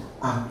what?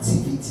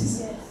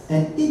 Activities.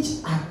 And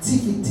each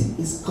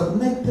activity is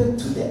connected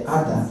to the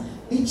other.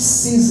 Each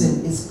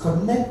season is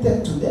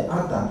connected to the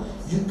other.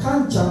 You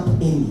can't jump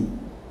any.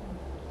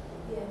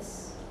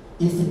 Yes.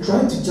 If you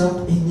try to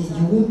jump any,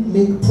 you won't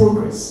make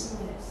progress.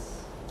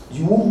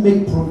 You won't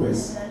make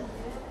progress.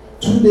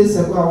 2 days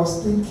ago, I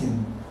was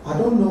thinking, I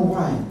don't know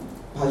why,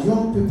 but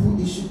young people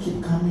issue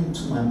keep coming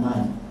to my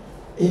mind.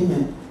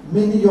 Amen.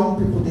 Many young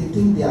people, they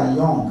think they are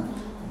young.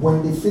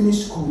 When they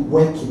finish school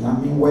working,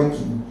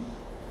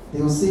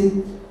 they will say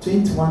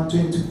 21,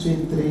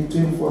 22, 23,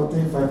 24,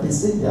 25. They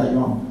say they are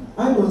young.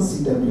 I don't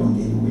see them young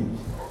anyway.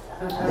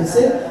 They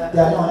say they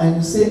are young, and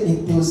you say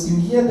you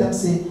hear them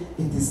say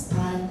it is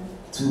time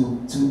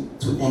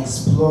to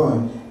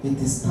explore. It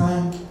is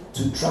time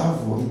to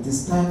travel. It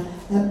is time,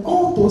 and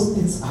all those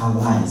things are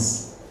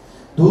lies.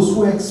 Those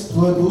who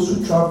explore, those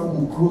who travel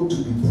will grow to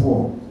be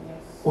poor.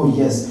 Oh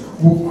yes,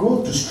 will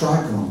grow to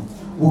struggle,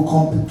 will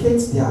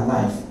complicate their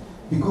life,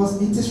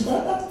 because it is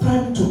rather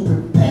time to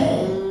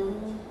prepare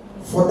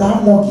for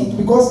that mortgage.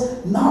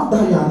 Because now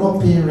that you are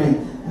not paying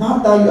rent, now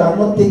that you are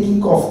not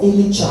taking care of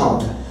any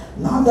child,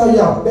 now that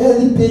you are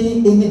barely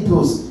paying any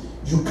bills,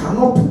 you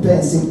cannot prepare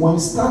and say, when you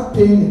start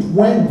paying it,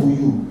 when will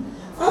you?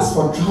 As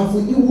for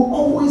travel, it will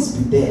always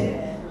be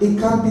there. It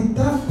can be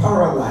done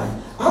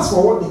parallel. As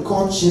for what they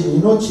call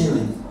chilling,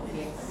 chilling.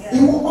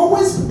 It will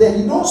always be there.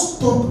 You don't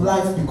stop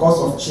life because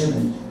of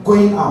chilling,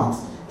 going out.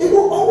 It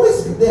will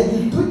always be there.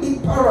 You do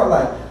it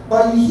parallel.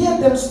 But you hear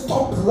them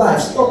stop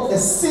life, stop a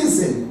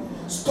season,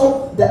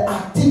 stop the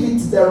activity,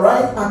 the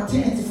right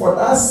activity for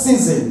that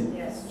season.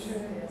 Yes, true.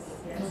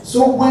 Yes.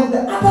 So when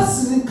the other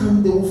season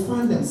comes, they will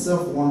find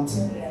themselves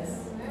wanting.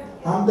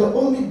 I'm the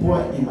only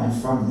boy in my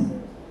family.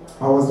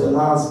 I was the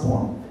last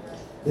born.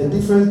 The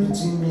difference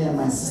between me and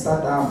my sister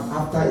down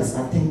after is,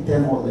 I think,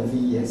 10 or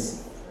 11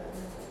 years.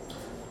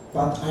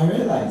 But I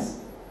realized,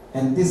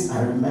 and this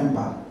I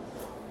remember,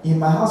 in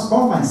my house,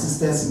 all my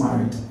sisters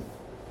married.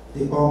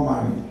 They all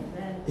married.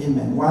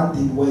 Amen. One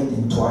did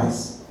wedding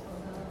twice.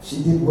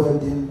 She did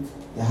wedding,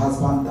 the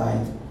husband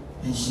died,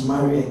 and she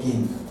married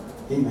again.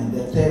 Amen.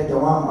 The third, the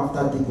one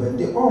after did wedding,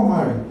 they all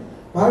married.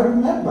 But I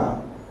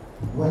remember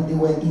when they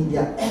were in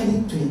their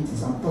early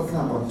 20s, I'm talking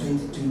about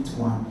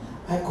 2021,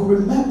 I could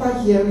remember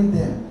hearing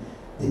them.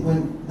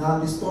 Now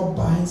they stopped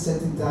buying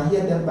certain things. I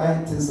hear them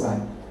buying things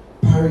like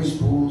parish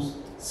bowls,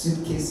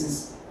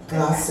 suitcases,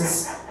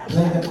 glasses,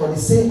 blended.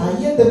 I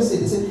hear them say,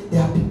 they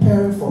are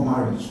preparing for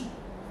marriage.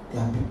 They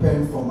are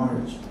preparing for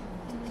marriage.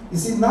 You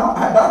see, now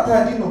at that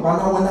time, I didn't know, but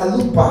now when I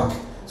look back,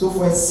 so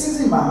for a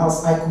season in my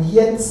house, I could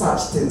hear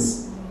such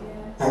things.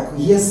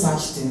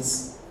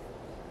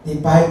 They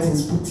buy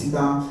things, put it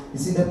down. You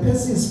see, the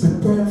person is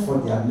preparing for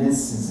their next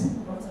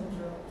season.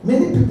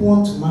 Many people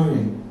want to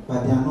marry,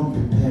 but they are not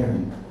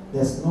preparing.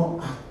 There's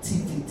no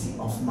activity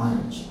of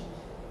marriage.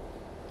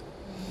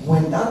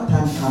 When that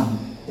time comes,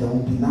 there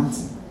will be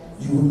nothing.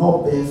 You will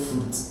not bear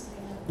fruit.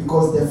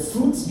 Because the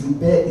fruit you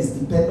bear is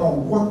dependent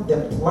on what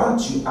the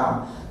plant you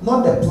are,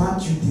 not the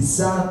plant you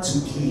desire to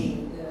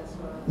be.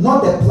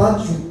 Not the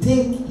plant you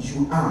think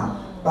you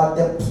are, but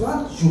the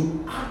plant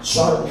you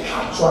actually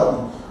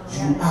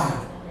you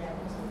are.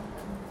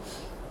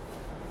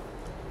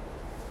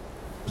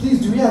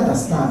 Please, do we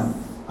understand?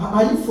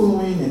 Are you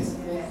following it?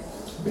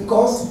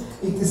 Because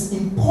it is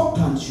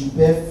important you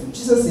bear fruit.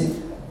 Jesus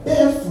said,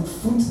 bear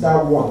fruit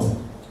that what?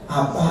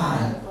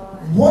 Abide.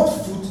 What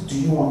fruit do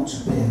you want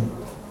to bear?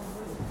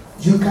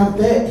 You can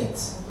bear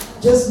it.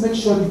 Just make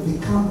sure you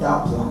become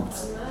that plant.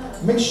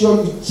 Make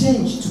sure you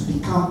change to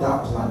become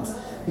that plant.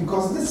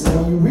 Because listen,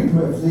 when you read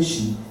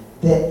Revelation,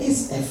 there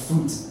is a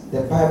fruit,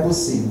 the Bible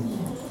says,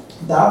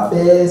 that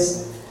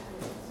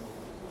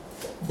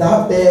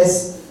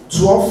bears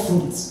 12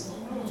 fruits.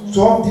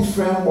 12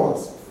 different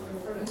words.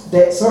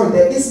 There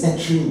is a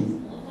tree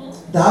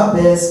that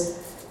bears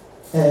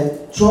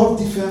 12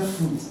 different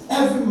fruits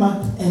every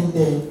month, and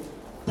the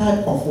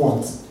type of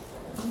what?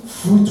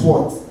 Fruit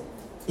what?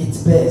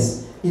 It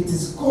bears. It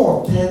is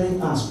God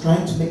telling us,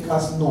 trying to make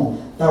us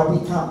know that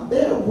we can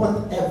bear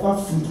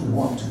whatever fruit we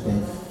want to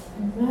bear.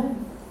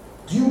 Amen.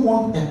 Do you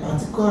want a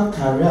particular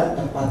career,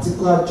 a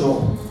particular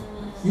job?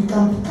 You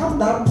can become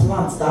that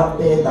plant that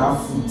bear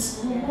that fruit.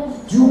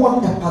 Amen. Do you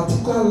want a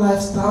particular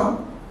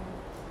lifestyle?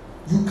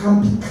 You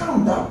can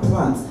become that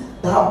plant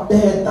that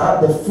bear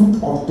the fruit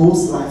of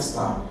those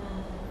lifestyle.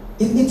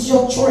 It's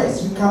your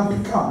choice. You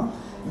can become.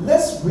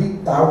 Let's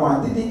read that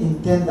one. I didn't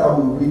intend that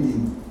we're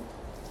reading.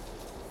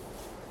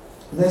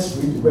 Let's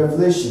read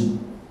Revelation.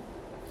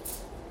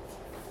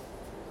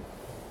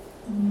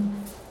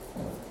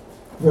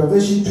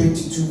 Revelation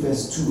 22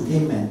 verse 2.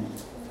 Amen.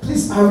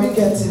 Please, are we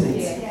getting it?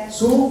 Yes.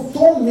 So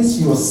don't miss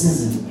your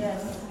season.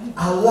 Yes.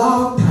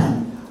 Allow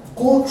time.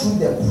 Go through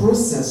the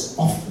process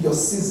of your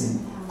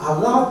season.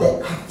 Allow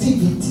the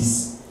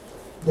activities,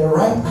 the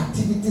right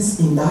activities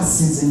in that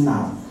season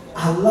now.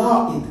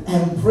 Allow it.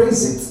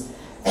 Embrace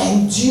it.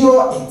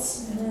 Endure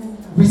it.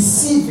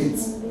 Receive it.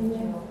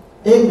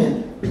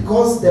 Amen.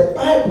 Because the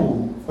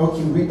Bible,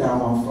 okay, read that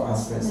one for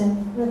us first.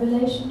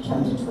 Revelation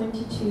chapter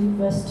 22,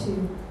 verse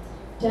 2.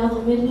 Down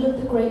the middle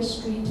of the great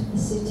street of the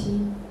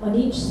city, on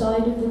each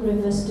side of the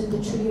river stood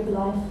the tree of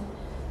life,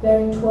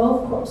 bearing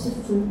 12 crops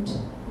of fruit,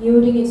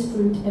 yielding its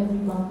fruit every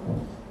month.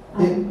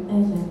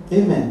 Amen.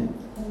 Amen.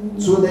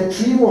 So the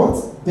tree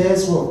what?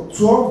 Bears what?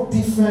 12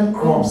 different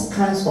crops,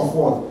 kinds of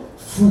what?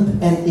 Fruit,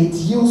 and it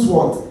yields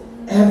what?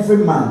 Every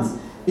month.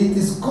 It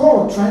is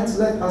God trying to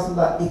let us know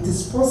that it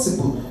is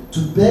possible to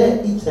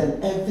bear each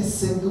and every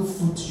single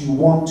fruit you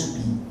want to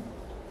be.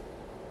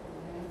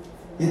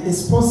 It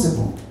is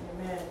possible.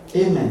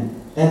 Amen.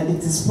 And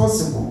it is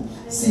possible.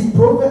 See,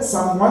 Proverbs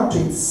Psalm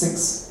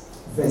 126,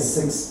 verse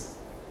 6.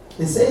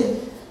 They say,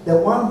 the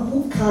one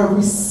who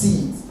carries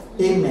seed,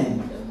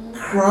 amen,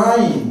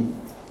 crying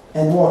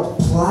and what?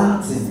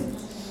 Planting,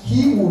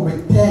 he will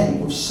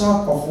return with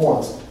shout of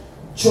what?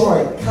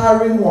 Joy,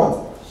 carrying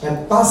what?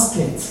 A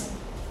basket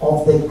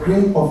of the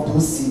grain of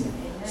those seeds.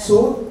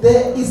 So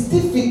there is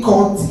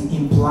difficulty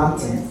in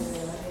planting.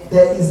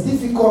 There is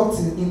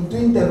difficulty in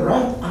doing the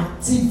right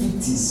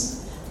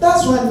activities.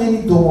 That's why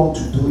many don't want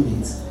to do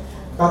it.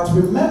 But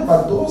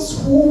remember,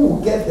 those who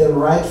will get the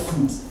right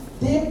fruit,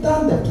 they've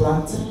done the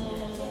planting.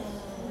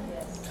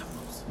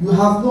 You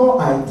have no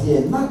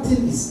idea.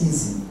 Nothing is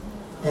easy.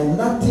 And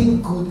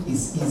nothing good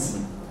is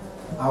easy.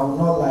 I will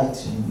not lie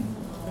to you.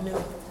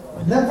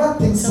 Never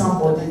think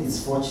somebody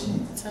is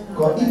fortunate.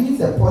 Because even if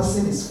the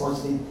person is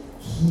fortunate,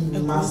 he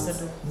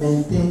must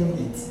maintain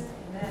it.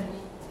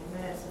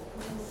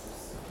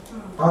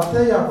 I'll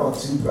tell you about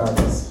two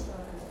brothers.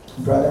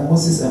 Brother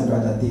Moses and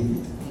Brother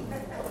David.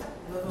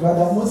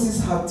 Brother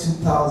Moses had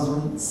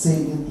 2,000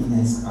 saving in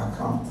his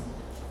account.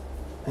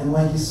 And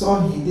when he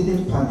saw, he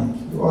didn't panic.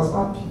 He was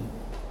happy.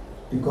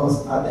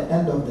 Because at the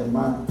end of the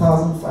month,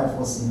 1,500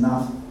 was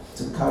enough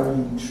to carry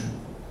him through.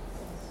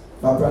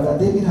 But Brother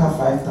David had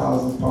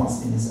 5,000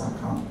 pounds in his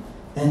account.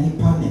 And he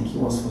panicked. He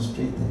was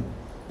frustrated.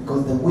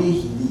 Because the way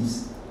he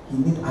lives, he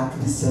needs at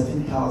least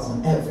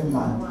 7,000 every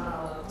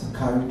month to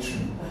carry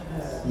through.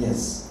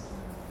 Yes.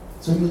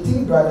 So you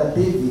think Brother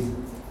David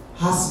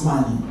has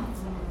money,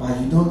 but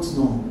you don't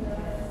know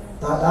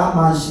that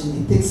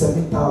mansion, it takes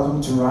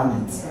 7,000 to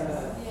run it.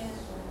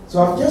 So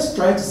I'm just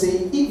trying to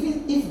say,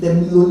 even if the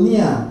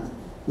millionaire,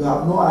 you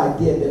have no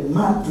idea the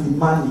monthly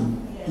money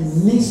he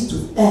needs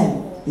to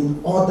earn in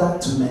order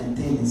to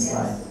maintain his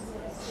life.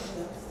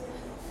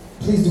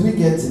 Please, do we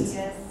get it?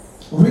 Yes.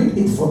 Read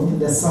it for me,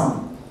 the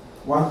Psalm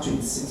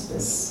 126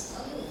 verse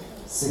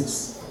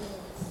 6.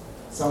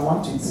 Psalm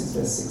 126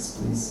 verse 6,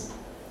 please.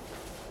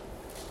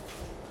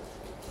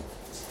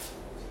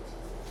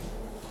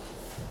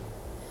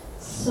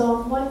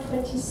 Psalm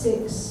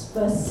 126,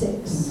 verse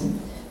 6.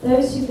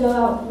 Those who go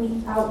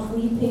out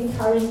weeping,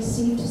 carrying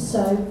seed to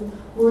sow,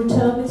 will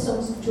return with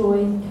songs of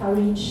joy,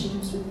 carrying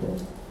sheaves with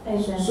them.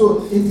 Amen.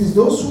 So it is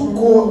those who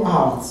go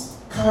out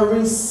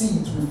carrying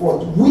seed with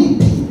what?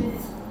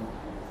 Weeping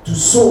to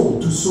sow.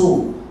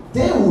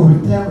 They will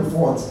return with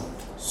what?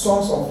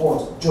 Songs of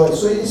what? Joy.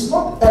 So it's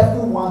not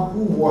everyone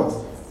who what?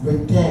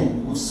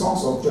 Return with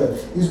songs of joy.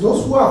 It's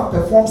those who have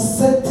performed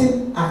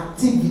certain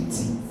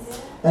activity.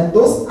 And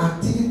those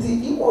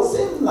activity, it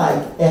wasn't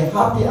like a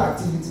happy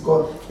activity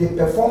because they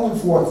performed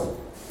with what?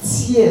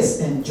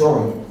 Tears and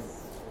joy.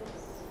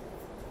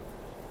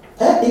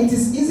 And it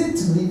is easy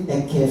to live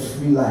a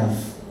carefree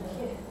life.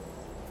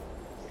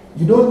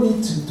 You don't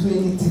need to do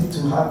anything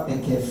to have a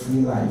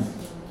carefree life.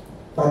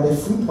 But the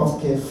fruit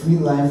of carefree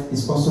life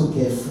is also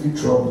carefree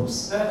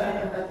troubles.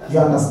 You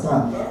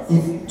understand?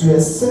 If to a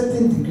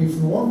certain degree, if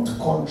you want to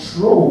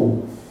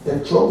control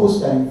the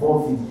troubles that are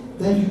involved in,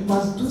 then you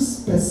must do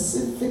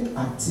specific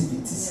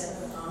activities.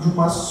 You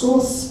must sow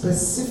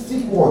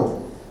specific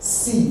what?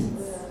 Seed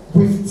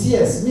with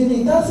tears.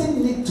 Meaning it doesn't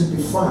need to be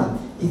fun.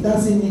 It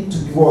doesn't need to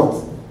be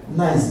what?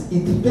 Nice.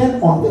 It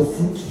depends on the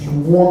fruit you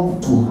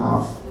want to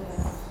have.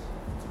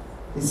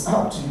 It's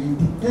up to you.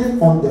 It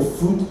depends on the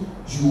fruit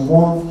you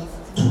want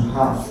to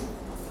have.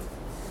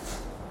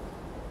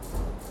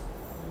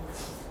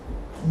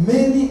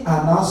 Many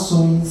are now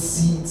sowing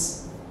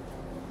seeds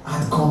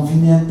at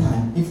convenient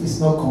time. If it's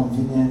not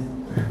convenient,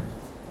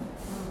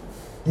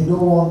 they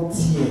don't want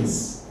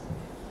tears.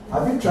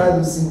 Have you tried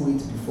losing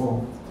weight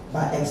before?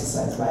 By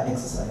exercise. By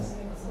exercise.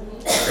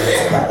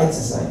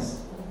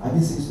 Have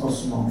you seen it's not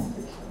small?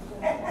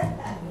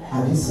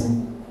 Have you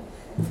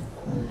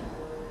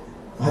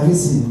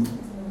seen?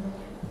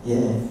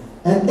 Yeah.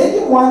 And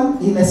anyone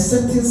in a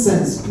certain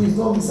sense, please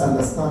don't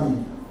misunderstand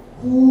me,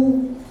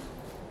 who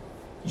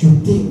you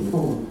think,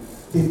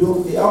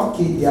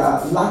 they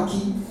are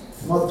lucky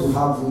not to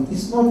have weight.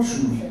 It's not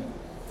true.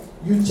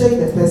 You check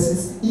the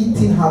person's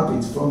eating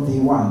habits from day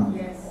one.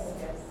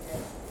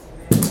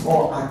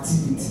 Or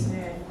activity.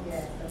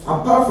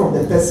 Apart from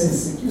the person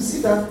sick, you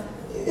see that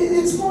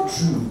it's not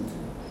true.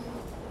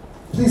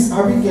 Please,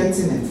 are we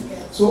getting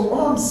it? So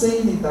all I'm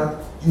saying is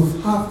that you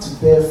have to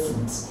bear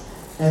fruit.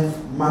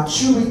 And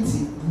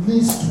maturity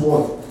leads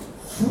toward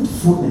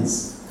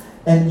fruitfulness.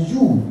 And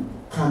you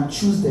can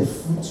choose the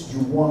fruit you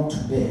want to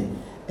bear.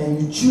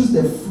 And you choose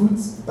the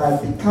fruit by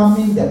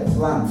becoming the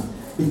plant.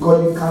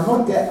 Because you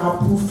cannot get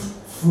apple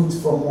fruit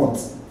from what?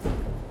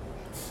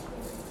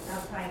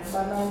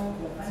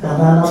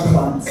 Banana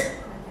plant.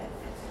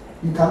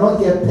 You cannot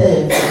get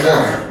pear from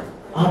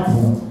what?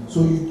 Apple.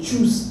 So you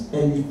choose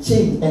and you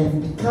change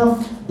and you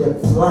become the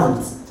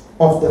plant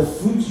of the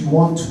fruit you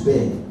want to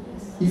bear.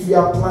 If you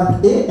are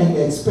plant A and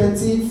you're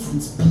expecting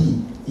fruit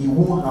B, it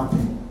won't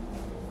happen.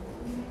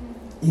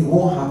 It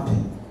won't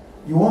happen.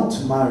 You want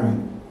to marry,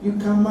 you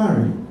can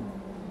marry.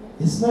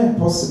 It's not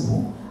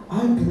impossible.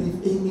 I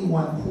believe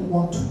anyone who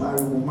wants to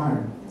marry will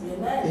marry.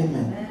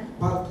 Amen.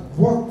 But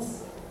what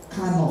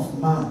kind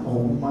of man or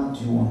woman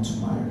do you want to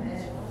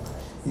marry?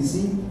 You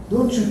see,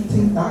 don't you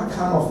think that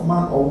kind of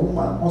man or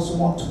woman also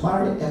want to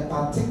marry a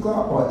particular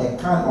or a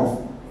kind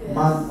of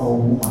man or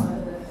woman?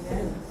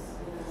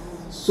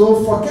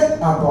 So forget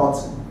about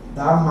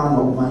that man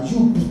or woman.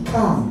 You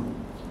become.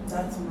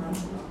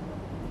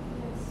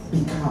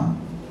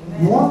 Become.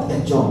 You want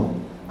a job.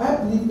 I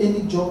believe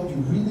any job you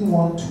really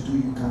want to do,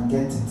 you can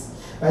get it.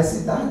 But I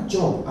see that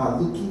job are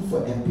looking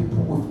for a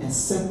people with a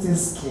certain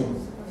skill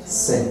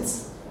set.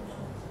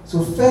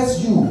 So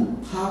first you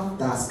have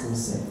that skill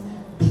set.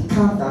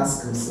 Become that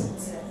skill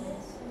set.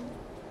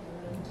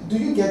 Do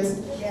you get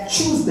it?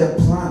 Choose the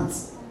plant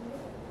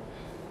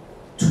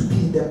to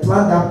be the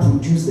plant that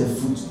produces the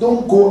fruit.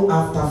 Don't go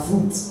after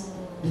fruit,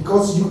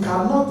 because you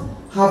cannot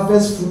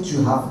harvest fruit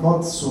you have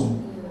not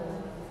sown.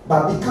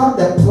 But become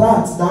the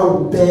plant that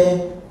will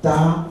bear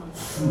that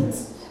fruit.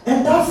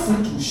 And that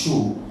fruit will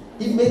show.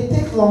 It may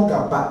take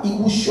longer, but it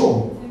will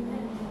show.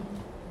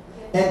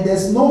 And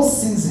there's no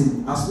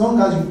season, as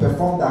long as you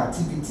perform the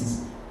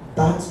activities,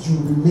 that you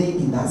remain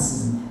in that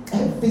season.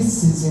 Every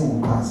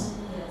season will pass.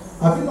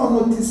 Have you not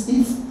noticed,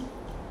 if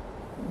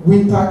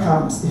winter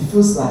comes, it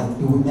feels like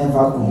it will never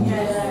go.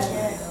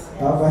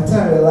 But by the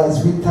time I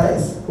realize winter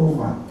is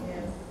over,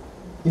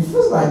 it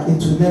feels like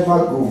it will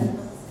never go.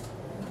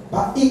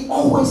 But it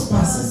always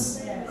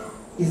passes.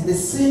 It's the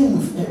same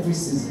with every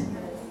season.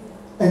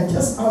 And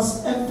just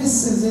as every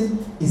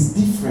season is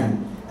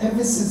different,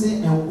 every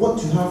season and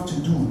what you have to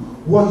do,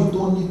 what you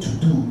don't need to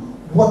do,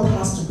 what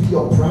has to be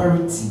your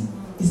priority,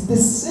 it's the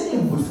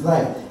same with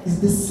life. It's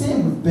the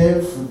same with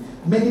bearing fruit.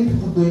 Many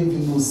people don't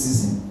even know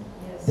season.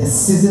 The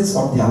seasons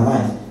of their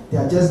life. They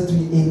are just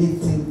doing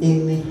anything,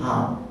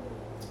 anyhow.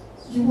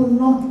 You will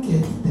not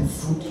get the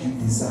fruit you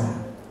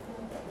desire.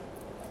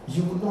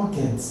 You will not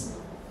get.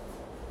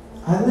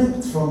 I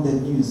learned from the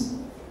news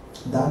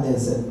that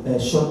there's a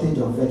shortage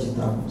of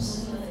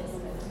vegetables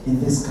in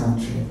this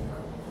country.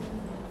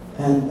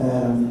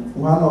 And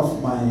one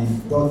of my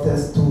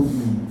daughters told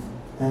me,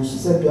 and she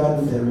said, do I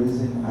know the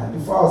reason?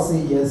 Before I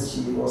say yes,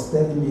 she was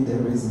telling me the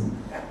reason.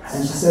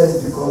 And she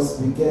says, because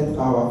we get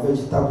our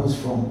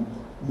vegetables from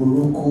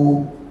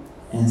Morocco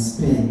and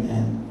Spain,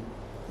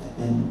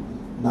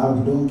 and now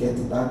we don't get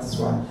it. That is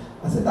why.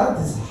 I said, that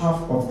is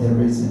half of the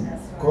reason.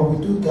 Because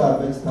we do get our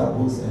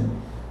vegetables,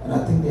 and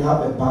I think they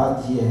have a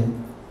bad year,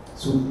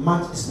 so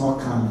much is not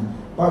coming.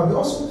 But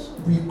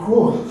we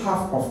grow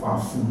half of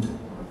our food,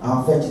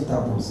 our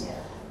vegetables.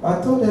 But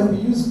I told them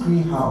we use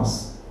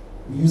greenhouse.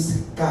 We use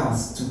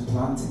gas to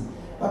plant it.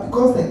 But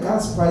because the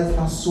gas prices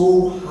are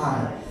so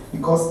high,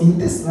 because in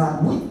this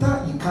land,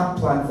 winter, you can't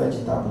plant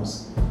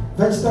vegetables.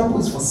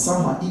 Vegetables for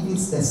summer, even a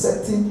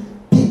certain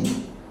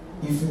peak.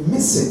 If you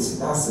miss it,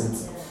 that's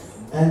it.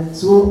 And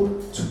so,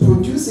 to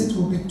produce it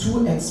will be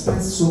too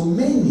expensive. So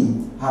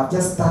many have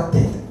just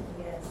started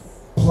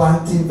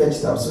planting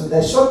vegetables. So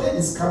the shortage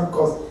is coming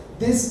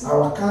because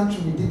our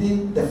country,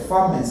 the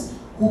farmers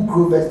who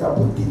grow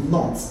vegetables did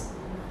not.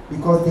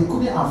 Because they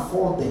couldn't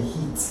afford the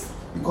heat.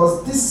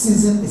 Because this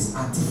season is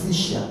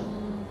artificial.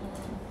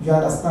 You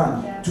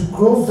understand? Yeah. To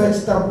grow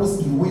vegetables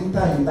in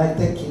winter in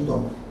United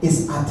Kingdom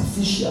is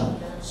artificial.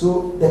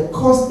 So the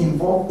cost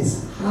involved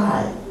is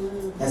high.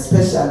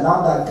 Especially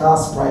now that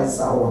gas prices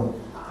are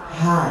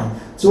high.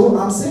 So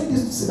I'm saying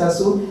this to say that,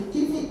 so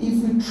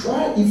even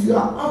if you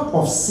are out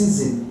of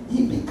season,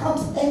 it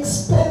becomes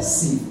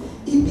expensive.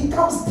 It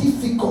becomes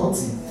difficult.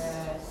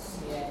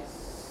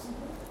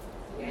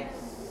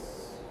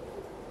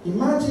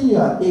 Imagine you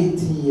are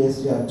 18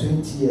 years, you are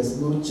 20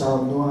 years, no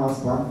child, no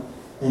husband,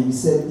 and you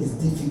said it's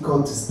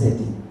difficult to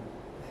study.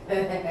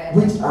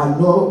 Which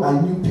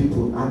I knew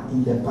people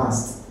in the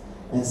past,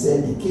 and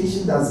said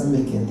education doesn't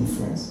make a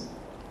difference.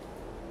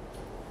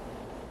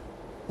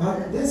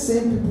 But the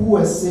same people who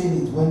were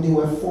saying it when they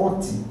were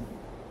 40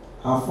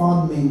 have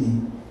found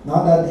many.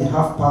 Now that they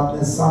have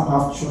partners, some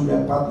have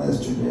children,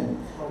 partners, children,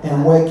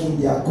 and working,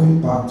 they are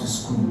going back to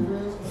school.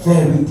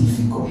 Very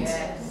difficult.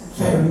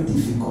 Very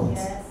difficult.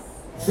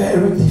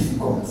 Very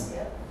difficult.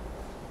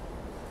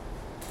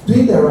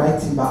 Doing the right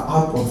thing but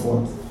out of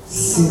what?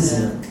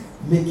 Season.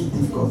 Make it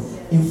difficult.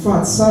 In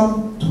fact,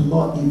 some do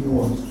not even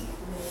want to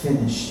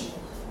finish.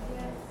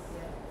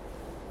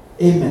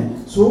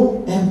 Amen.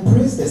 So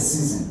embrace the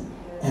season.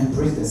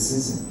 Embrace the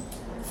season.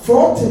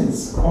 4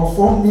 things or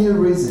 4 main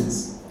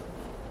reasons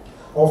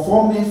or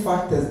 4 main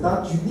factors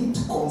that you need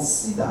to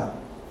consider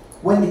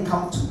when it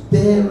comes to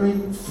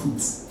bearing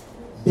fruit.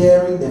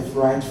 Bearing the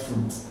right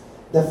fruit.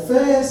 The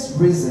first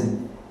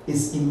reason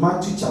is in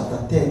Matthew chapter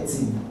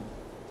 13.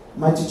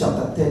 Matthew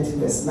chapter 13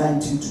 verse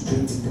 19 to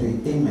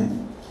 23.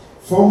 Amen.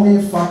 4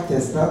 main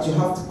factors that you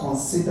have to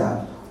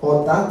consider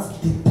or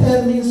that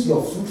determines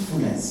your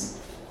fruitfulness.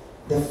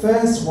 The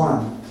first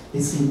one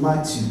is in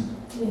Matthew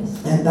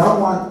Yes. And that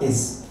one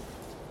is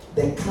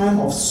the kind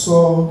of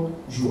soil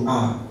you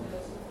are.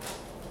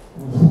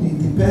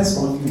 It depends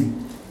on you.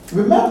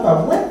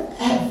 Remember,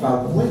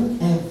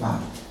 whenever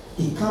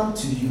it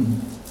comes to you,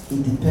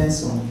 it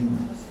depends on you.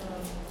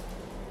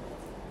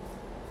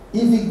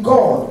 Even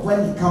God,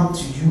 when it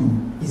comes to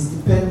you, is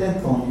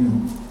dependent on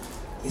you.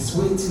 It's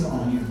waiting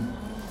on you.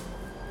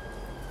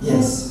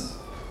 Yes.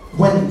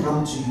 When it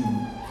comes to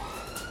you.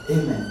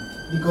 Amen.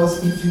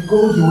 Because if you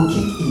go, He will kick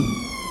in.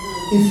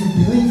 If you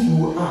believe, He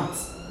will act.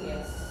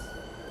 Yes.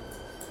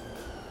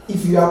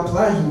 If you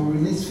apply, He will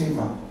release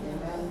favor.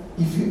 Amen.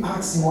 If you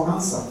ask, He will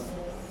answer.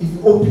 If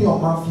you open your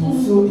mouth, He will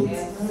fill it.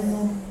 Yes.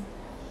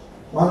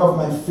 One of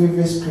my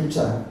favorite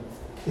scripture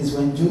is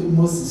when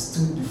Moses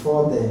stood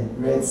before the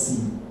Red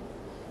Sea.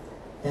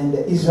 And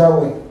the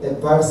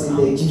Bible said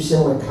the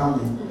Egyptians were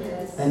coming.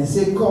 Yes. And he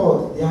said,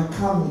 God, they are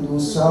coming, they will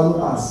swallow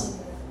us.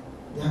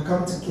 They are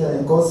come to kill.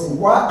 And God said,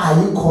 why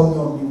are you calling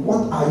on me?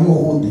 What are you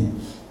holding?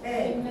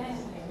 Amen.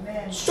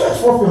 Amen. Stretch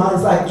forth your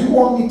hands. Like, do you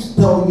want me to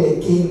tell you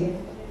again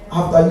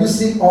after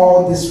using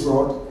all this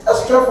rod?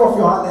 Just stretch forth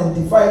your hand and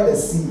divide the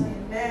sea.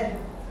 Amen.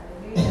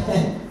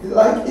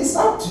 Like, it's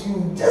up to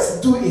you.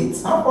 Just do it.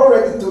 I've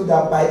already told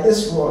that by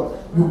this rod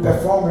you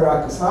perform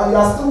miracles. Now you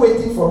are still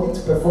waiting for me to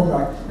perform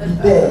miracles. Be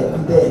there,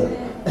 be there.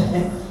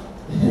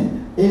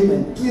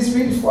 Amen. Please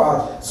read it for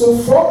us. So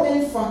four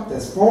main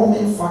factors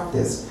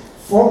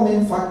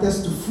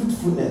to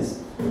fruitfulness.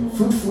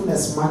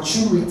 Fruitfulness,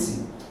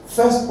 maturity.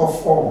 First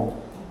of all,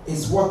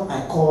 is what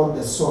I call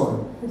the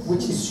soil,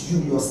 which is you,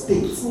 your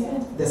state,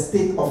 the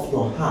state of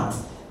your heart,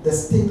 the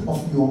state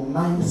of your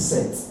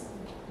mindset.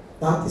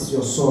 That is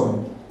your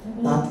soil.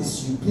 That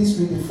is you. Please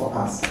read it for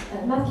us.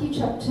 Matthew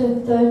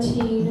chapter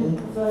 13,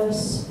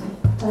 verse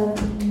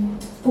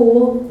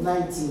 4.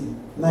 19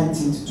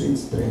 to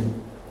 23.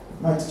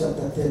 Matthew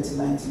chapter 13,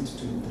 19 to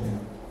 23.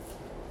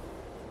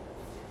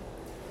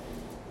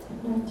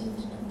 19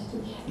 to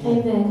 23.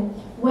 Amen.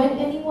 When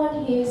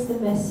anyone hears the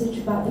message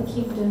about the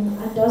kingdom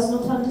and does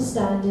not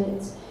understand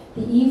it,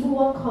 the evil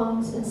one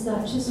comes and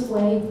snatches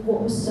away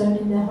what was sown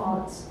in their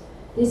hearts.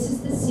 This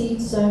is the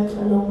seed sown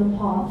along the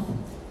path.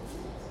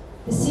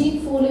 The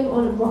seed falling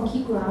on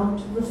rocky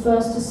ground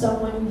refers to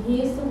someone who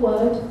hears the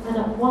word and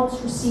at once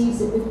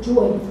receives it with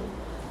joy.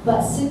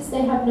 But since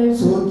they have no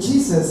So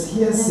Jesus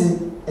here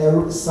said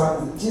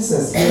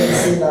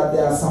that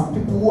there are some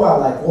people who are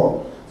like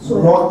what?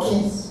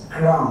 Rocky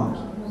ground.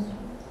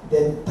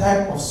 The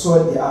type of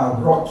soil they are,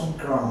 rocky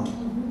ground.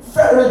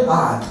 Very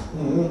hard.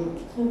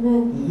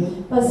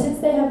 Amen. But since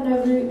they have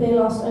no root, they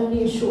last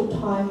only a short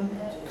time.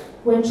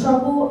 When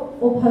trouble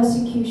or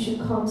persecution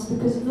comes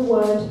because of the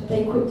word,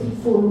 they quickly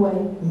fall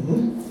away.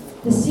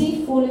 The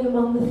seed falling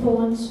among the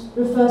thorns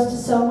refers to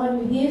someone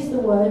who hears the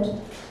word,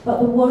 but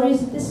the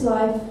worries of this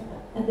life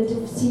and the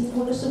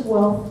deceitfulness of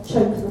wealth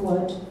choke the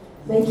word,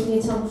 making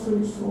it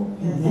unfruitful.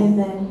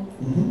 Amen.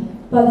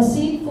 But the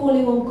seed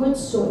falling on good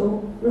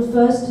soil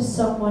refers to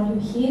someone who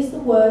hears the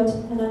word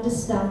and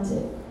understands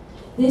it.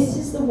 This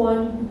is the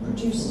one who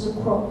produces a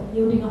crop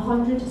yielding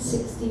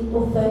 160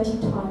 or 30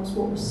 times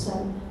what was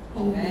sown.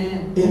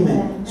 Amen.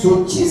 Amen.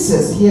 So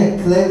Jesus here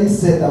clearly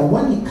said that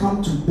when it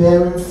comes to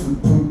bearing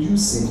fruit,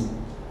 producing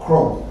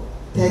crop,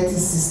 30,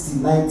 60,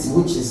 90,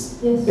 which is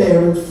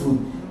bearing fruit,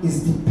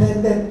 is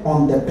dependent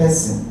on the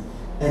person.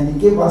 And he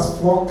gave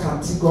us 4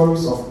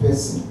 categories of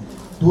person.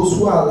 Those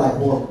who are like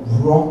what?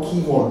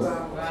 Rocky what?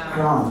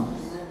 Ground.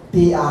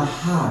 They are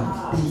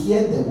hard. They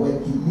hear the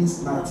word, it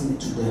means nothing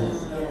to them.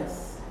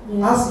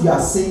 As you are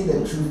saying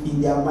the truth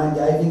in their mind,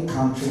 they are even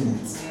countering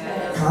it.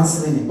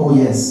 Cancelling it. Oh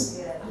yes.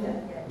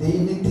 They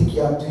even think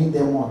you are doing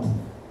them what?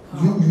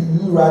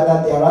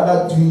 They are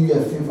rather doing you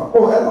a favor.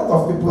 Oh, a lot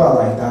of people are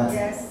like that.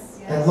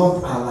 A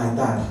lot are like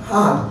that.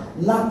 Hard.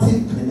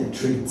 Nothing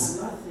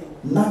penetrates.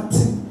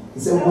 Nothing. He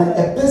said when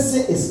a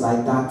person is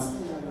like that,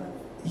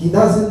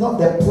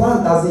 the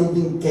plant doesn't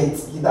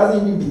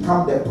even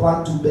become the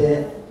plant to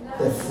bear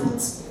the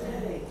fruit.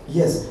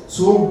 Yes.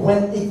 So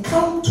when it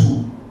comes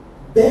to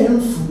bearing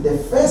fruit, the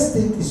first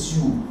thing is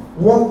you.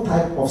 What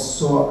type of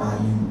soil are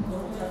you?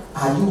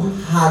 Are you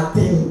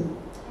hardened?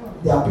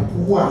 There are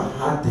people who are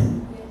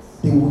hardened.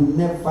 They will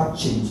never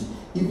change.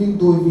 Even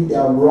though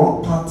their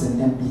wrong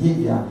pattern and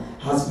behavior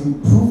has been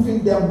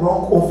proving them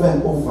wrong over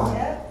and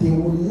over, they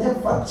will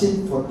never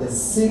change for the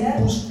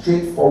simple,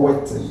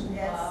 straightforward thing.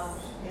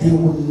 They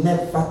will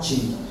never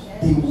change.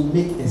 They will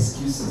make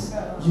excuses.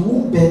 You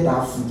won't bear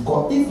that fruit.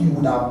 God, if you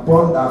would have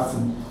borne that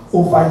fruit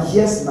over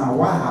years now,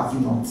 why have you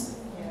not?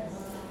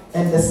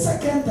 And the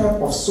second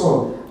type of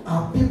soil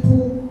are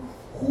people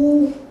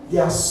who they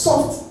are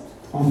soft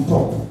on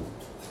top,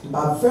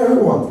 but very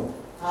what?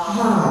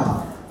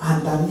 Hard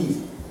underneath.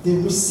 They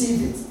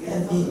receive it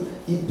and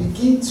it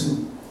begins to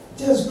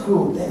just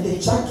grow. Then they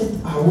chuck it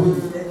away.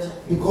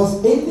 Because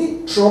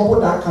any trouble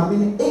that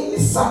comes in, any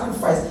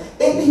sacrifice,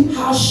 any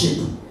hardship,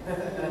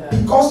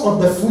 because of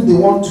the food they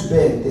want to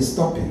bear, they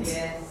stop it.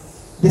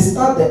 They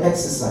start the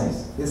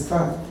exercise. They say,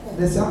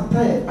 I'm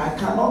tired. I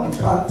cannot be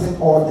panting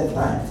all the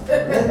time.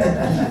 Let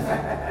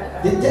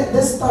it be.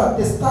 They start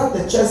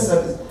the church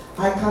service. I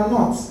I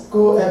cannot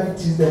go every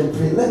Tuesday and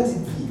pray. Let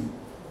it be.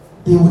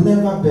 They will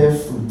never bear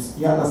fruit.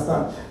 You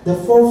understand? The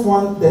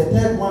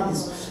third one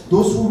is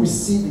those who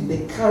receive it,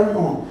 they carry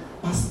on.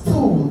 But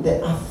still,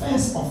 the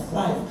affairs of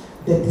life,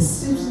 the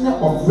deception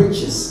of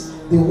riches,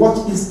 they watch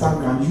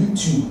Instagram,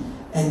 YouTube,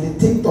 and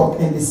they TikTok,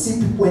 and they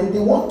see people, and they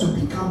want to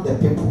become the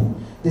people.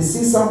 They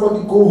see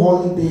somebody go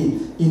holiday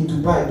in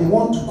Dubai. They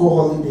want to go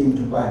holiday in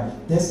Dubai.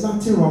 There's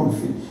nothing wrong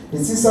with it. They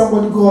see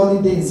somebody go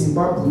holiday in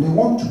Zimbabwe. They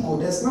want to go.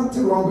 There's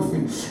nothing wrong with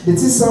it. They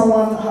see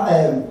someone,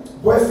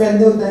 boyfriend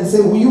kneel down and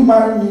say, will you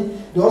marry me?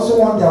 They also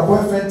want their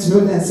boyfriend to kneel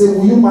down and say,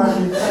 will you marry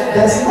me?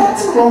 There's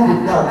nothing wrong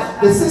with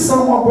that. They see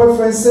someone,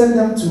 boyfriend send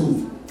them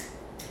to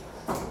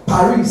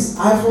Paris,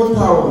 Eiffel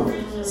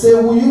Tower. Say,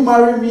 will you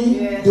marry me?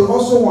 They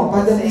also want.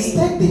 But the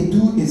mistake they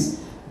do is,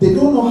 they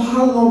don't know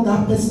how long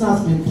that person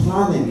has been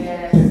planning,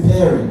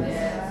 preparing.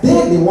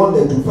 They want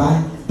the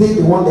Dubai,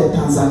 they want the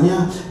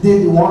Tanzania,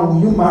 they want, will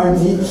you marry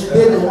me?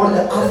 They want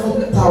the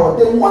Eiffel Tower.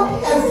 They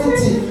want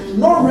everything.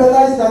 Not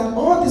realize that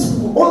all these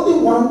people, only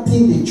one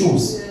thing they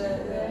chose,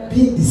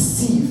 being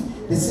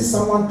deceived. They see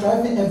someone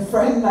driving a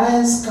very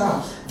nice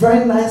car,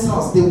 very nice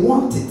house. They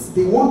want it.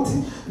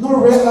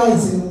 Not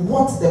realizing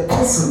what the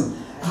person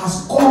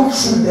has gone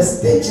through, the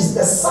stages,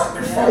 the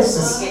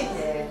sacrifices.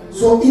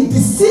 So it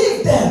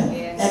deceived them.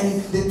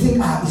 And they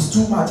think, it's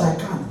too much, I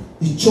can't.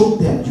 It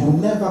choked them. You will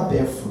never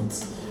bear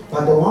fruit.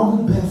 But the one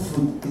who bears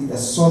fruit is the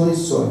solid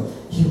soil.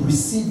 He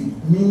receives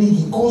it, meaning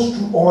he goes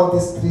through all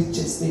these three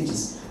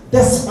stages.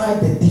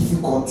 Despite the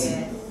difficulty,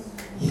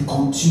 he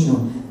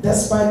continues.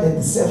 Despite the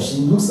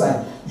deception, it looks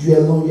like you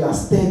alone, you are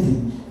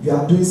standing, you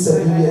are doing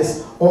 7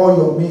 years, all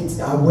your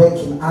mates are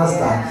working as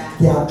that.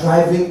 They are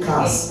driving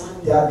cars,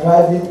 they are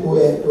driving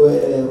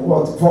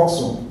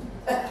Vauxhall.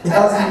 It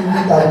doesn't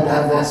mean that they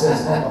have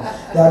Vauxhall.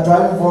 They are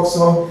driving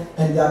Vauxhall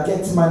and they are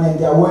getting money and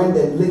they are wearing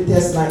the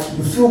latest Nike.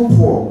 You feel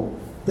poor.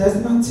 There's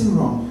nothing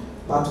wrong.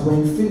 But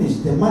when you finish,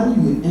 the money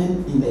you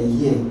earn in a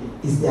year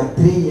is their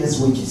 3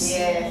 years' wages.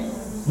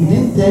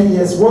 Within 10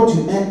 years, what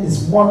you earn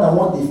is more than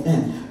what they've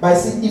earned. But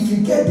see, if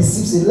you get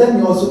deceived, say, let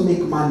me also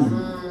make money.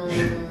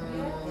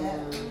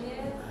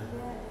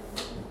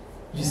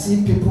 You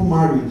see people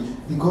married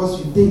because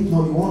you date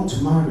now, you want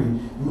to marry.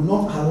 You will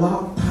not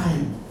allow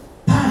time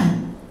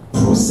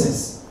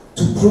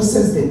to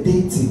process the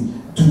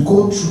dating, to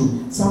go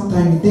through.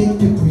 Sometimes you date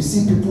people, you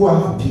see people are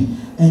happy,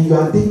 and you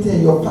are dating,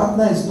 and your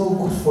partner is no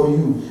good for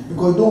you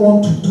because you don't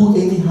want to do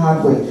any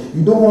hard work.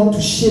 You don't want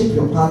to shape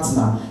your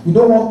partner. You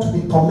don't want to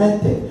be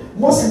tormented.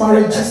 Most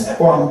marriages,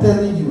 I'm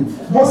telling you,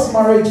 most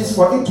marriages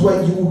for it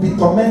where you will be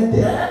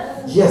tormented.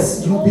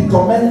 Yes, you will be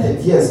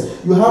tormented. Yes,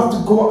 you have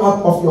to go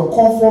out of your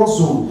comfort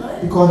zone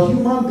because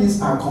human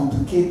beings are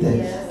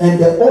complicated. And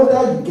the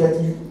older you get,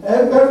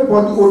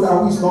 everybody older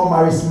who is not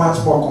married is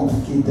much more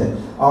complicated.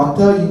 I'll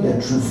tell you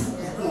the truth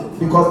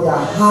because they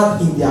are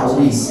hard in their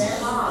ways.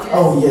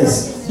 Oh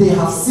yes, they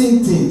have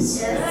seen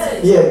things.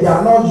 Yeah, they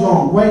are not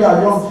young. When you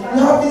are young,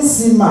 you haven't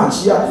seen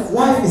much. Yeah,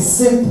 life is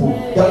simple.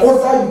 The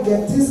older you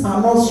get, things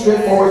are not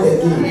straightforward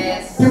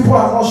again. People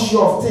are not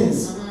sure of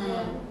things.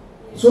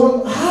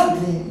 So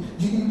hardly.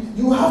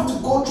 You have to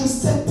go through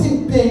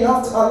certain pain. You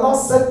have to allow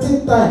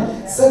certain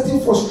time, certain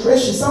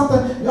frustration.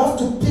 Sometimes you have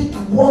to pick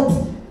what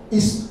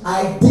is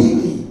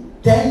ideally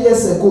 10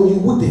 years ago you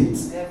wouldn't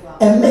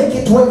and make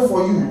it work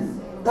for you.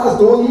 That's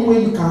the only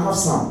way you can have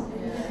some.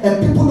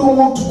 And people don't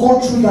want to go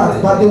through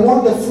that, but they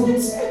want the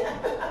fruit.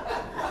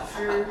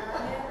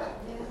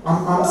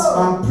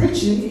 I'm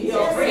preaching.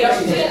 You're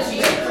preaching.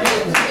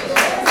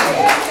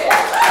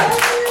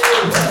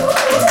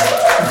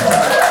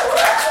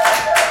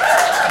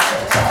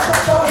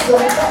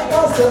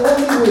 That's the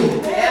only way.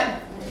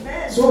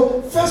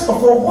 So first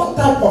of all, what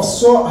type of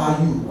soil are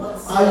you?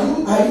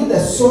 Are you the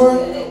soil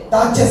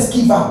that just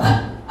give up?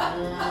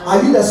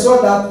 Are you the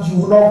soil that you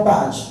will not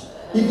budge?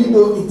 Even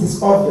though it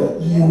is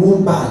obvious, you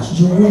won't budge,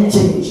 you won't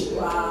change.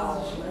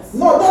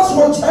 No, that's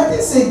what I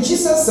didn't say.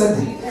 Jesus said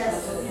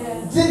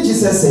it. Didn't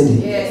Jesus say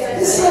it?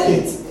 He said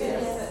it.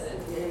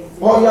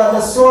 Or you are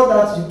the soil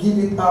that you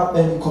give it up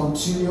and you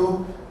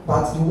continue,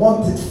 but you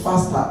want it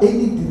faster.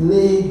 Any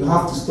delay, you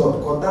have to stop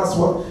because that's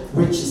what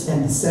riches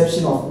and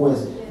deception of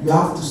words. You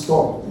have to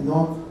stop.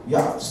 You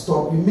have to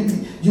stop.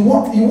 You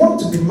want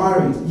to be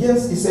married.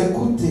 Yes, it's a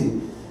good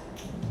thing,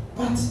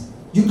 but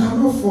you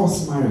cannot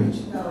force marriage.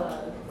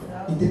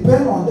 It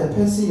depends on the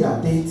person you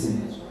are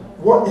dating.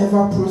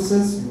 Whatever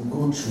process you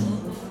go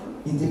through,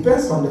 it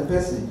depends on the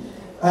person.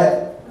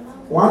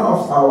 One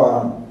of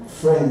our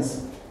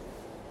friends,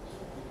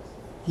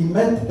 he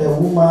met a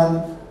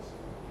woman.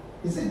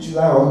 Is it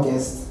July or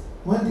August?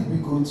 When did we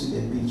go to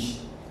the beach?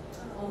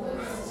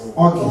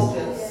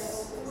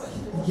 August.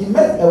 He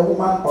met a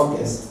woman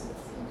August.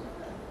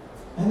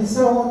 And he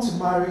said, I want to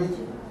marry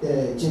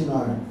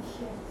January.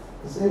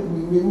 He said,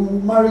 we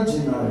will marry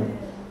January.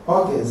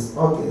 August,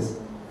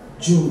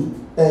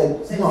 June,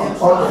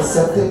 August,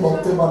 September,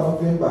 October,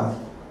 November,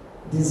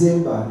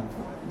 December,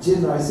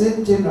 January. I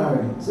said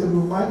January. He said, we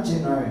will marry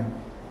January.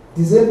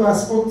 December, I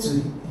spoke to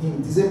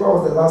him. December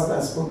was the last time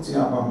I spoke to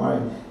him about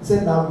marriage. He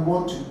said, now we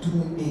want to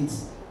do it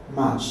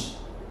match.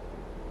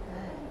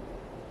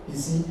 You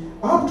see,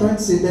 I'm trying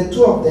to say the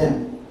two of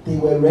them, they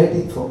were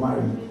ready for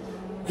marriage.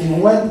 They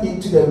went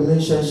into the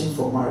relationship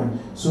for marriage.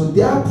 So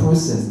their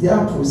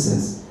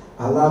process,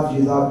 I love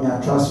you, love me, I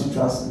trust you,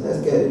 trust me.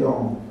 Let's get it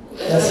on.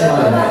 Let's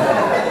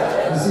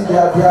marry. You see, they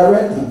are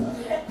ready.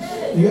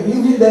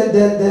 Even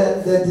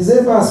the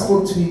December I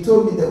spoke to, he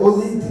told me the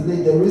only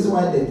delay, the reason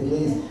why the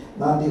delay is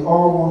now they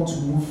all want to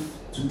move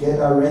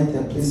together, rent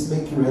a place,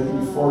 make it ready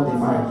before they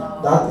marry.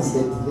 That is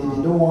the delay.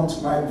 They don't want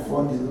to marry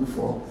before they look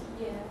for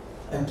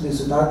a place.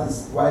 So that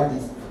is why they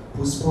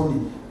postpone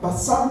it. But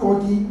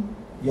somebody,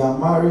 you are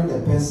marrying the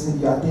person,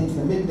 you are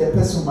dating, maybe the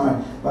person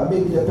married, but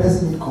maybe the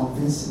person is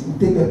convinced. You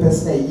take the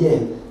person a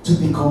year to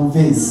be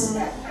convinced.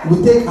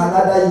 We take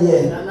another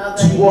year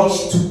to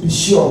watch to be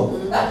sure.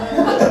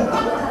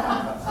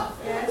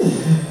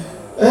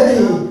 Hey,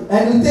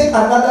 and you take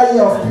another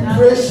year of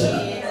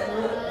preparation.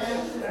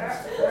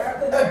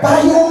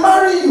 But he will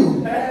marry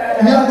you.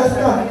 You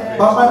understand?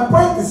 But my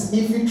point is,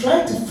 if you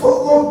try to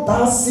follow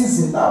that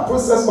season, that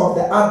process of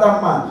the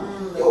other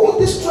man, it will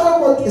destroy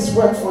what is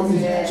work for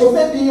you. So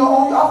maybe your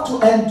own, you have to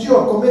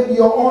endure. Or maybe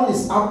your own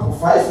is apple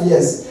 5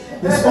 years.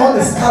 His own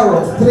is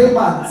carrot 3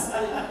 months.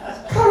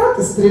 Carrot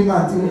is 3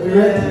 months. You will be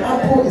ready.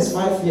 Apple is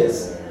 5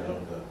 years.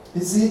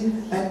 You see,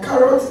 and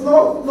carrot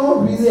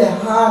not really a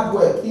hard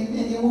work.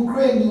 It will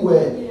grow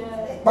anywhere.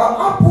 But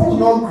apple will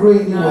not grow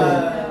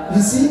anywhere.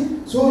 You see,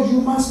 so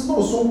you must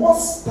know. So what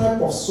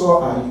type of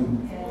soil are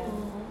you?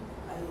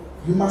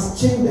 You must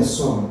change the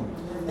soil.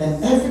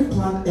 And every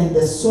plant and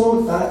the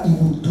soil that it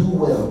will do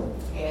well.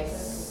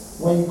 Yes.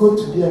 When you go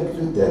to be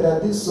you tell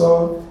that this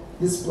soil,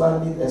 this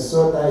plant needs a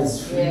soil that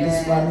is free,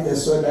 this plant needs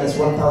a soil that is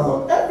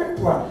waterlogged. Every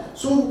plant.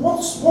 So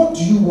what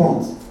do you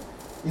want?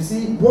 You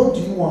see, what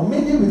do you want?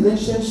 Many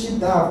relationships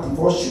that have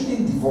divorced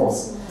shouldn't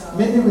divorce.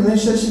 Many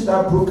relationships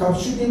that broke up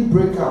shouldn't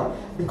break up.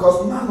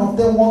 Because none of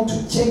them want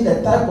to change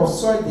the type of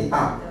soil they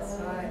are.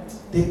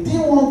 They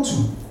didn't want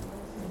to.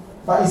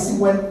 But you see,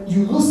 when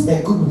you lose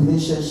a good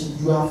relationship,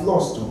 you have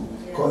lost too.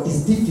 Because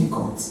it's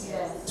difficult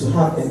to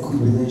have a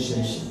good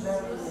relationship.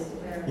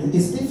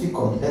 It's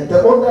difficult. And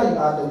the older you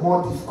are, the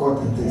more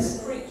difficult it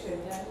is.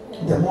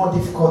 The more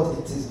difficult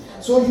it is.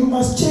 So you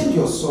must change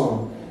your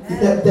soil.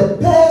 The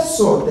bare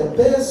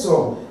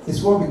soil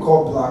is what we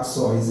call black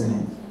soil, isn't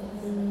it?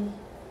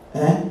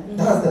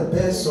 That's the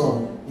bare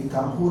soil. It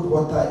can hold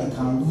water, it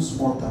can lose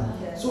water.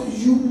 So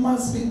you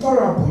must be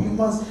tolerable. You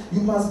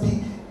must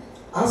be,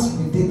 as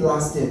we did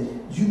last year,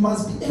 you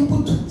must be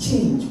able to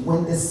change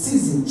when the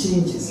season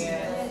changes.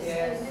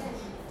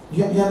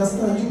 You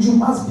understand? You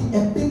must be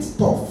a bit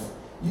tough.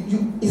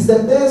 It's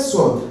the bare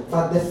soil.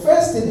 But the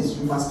first thing is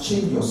you must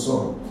change your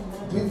soil.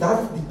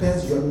 That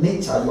depends your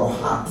nature, your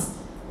heart.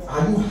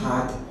 Are you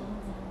hard?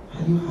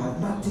 Are you hard?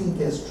 Nothing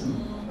gets through.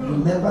 You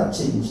never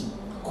change.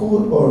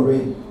 Cold or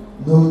rain,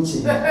 no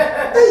change.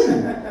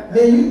 Hey,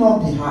 may you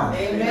not be hard.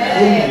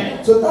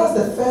 Amen. So that's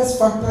the first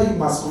factor you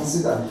must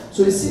consider.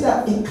 So you see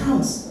that it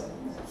comes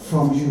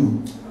from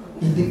you.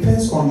 It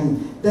depends on you.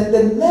 Then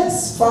the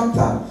next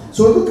factor.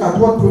 So look at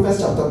what Proverbs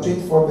chapter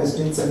 24 verse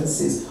 27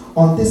 says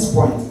on this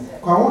point.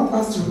 I want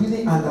us to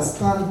really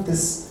understand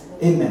this.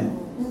 Amen.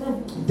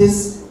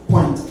 This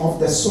point of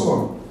the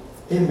soul.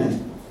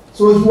 Amen.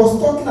 So he was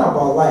talking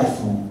about life.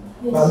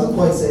 But look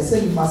what he said. He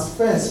said you must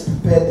first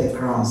prepare the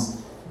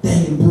grounds.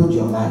 Then you build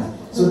your life.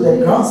 So the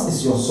grounds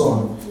is your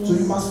soul. So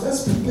you must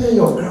first prepare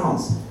your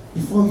grounds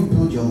before you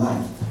build your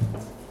life.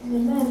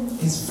 Amen.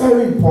 It's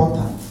very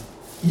important.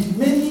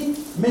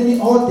 Many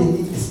all they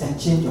need is a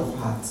change of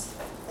heart,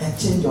 a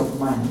change of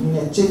mind,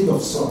 a change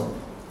of soul.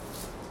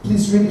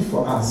 Please read it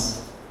for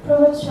us.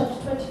 Proverbs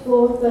chapter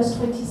 24, verse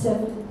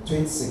 27.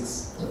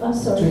 26.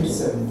 Sorry.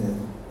 27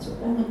 then.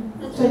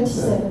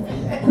 27.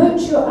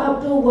 Put your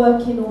outdoor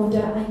work in order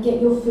and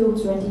get your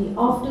fields ready.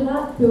 After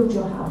that, build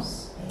your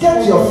house.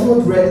 Get your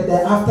field ready,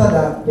 then after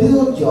that,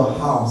 build your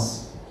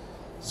house.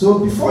 So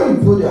before you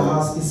build your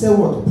house, he said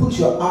what? Put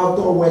your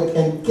outdoor work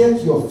and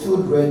get your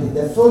field ready.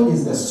 The field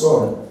is the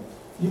soil.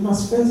 You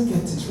must first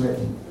get it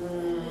ready.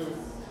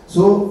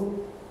 So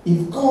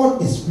if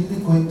God is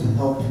really going to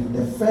help you,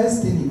 the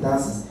first thing he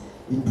does is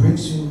he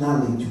brings you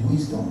knowledge,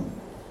 wisdom,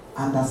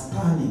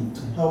 understanding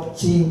to help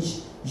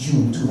change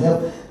you, to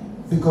help,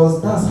 because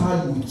that's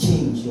how you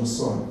change your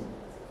soul.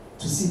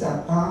 To see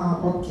that,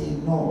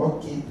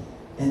 okay,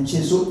 and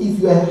change. So if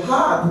you're a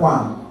hard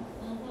one,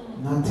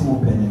 nothing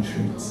will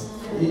penetrate.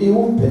 It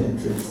won't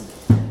penetrate.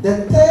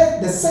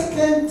 The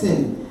second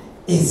thing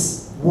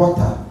is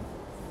water.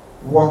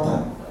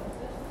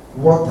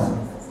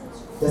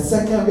 The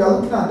second, we are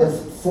looking at the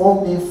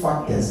 4 main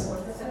factors.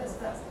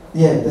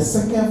 The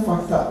second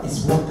factor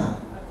is water.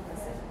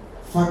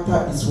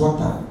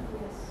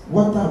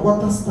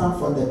 Water stands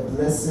for the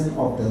blessing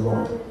of the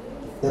Lord.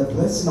 The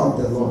blessing of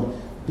the Lord.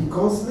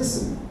 Because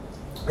listen,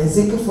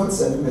 Ezekiel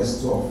 47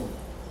 verse 12.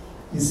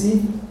 You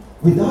see,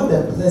 without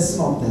the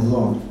blessing of the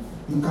Lord,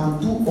 you can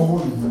do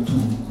all you do.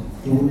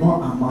 It will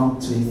not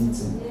amount to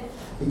anything.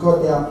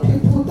 Because there are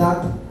people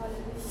that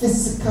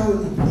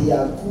physically they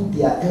are good,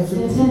 they are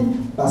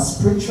everything, but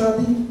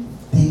spiritually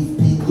they've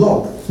been been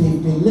locked,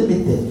 they've been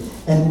limited,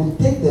 and will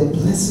take the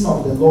blessing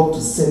of the Lord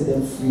to set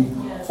them free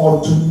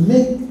or to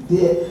make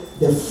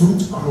the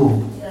fruit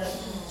grow.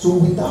 So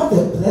without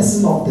the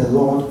blessing of the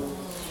Lord,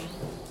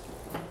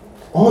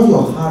 all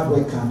your hard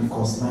work can be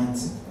cost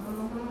 90.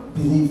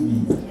 Believe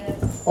me,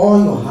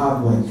 all your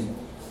hard work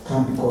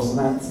can be cost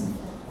 90.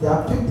 There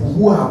are people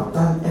who have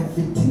done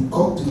everything,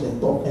 got to the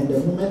top, and the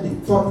moment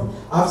they thought,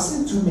 I've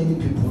seen too many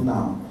people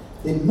now.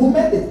 The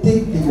moment they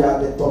think they are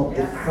at the top,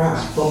 they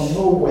crash from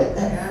nowhere,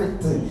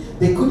 everything.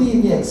 They couldn't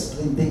even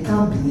explain, they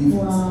can't believe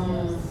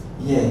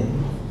it.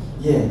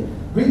 Yeah.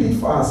 Read it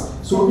for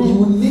us. So you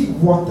will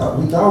need water.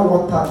 Without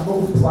water,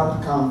 no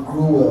plant can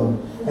grow well.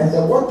 And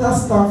the water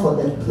stands for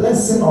the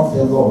blessing of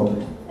the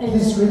Lord.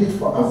 Please read it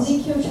for us.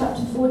 Ezekiel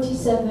chapter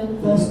 47,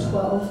 verse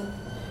 12.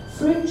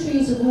 Fruit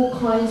trees of all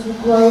kinds will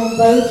grow on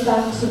both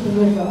banks of the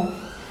river.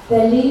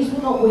 Their leaves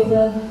will not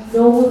wither,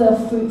 nor will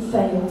their fruit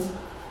fail.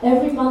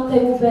 Every month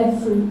they will bear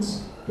fruit,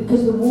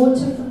 because the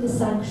water from the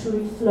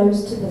sanctuary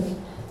flows to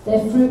them. Their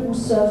fruit will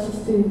serve for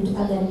food,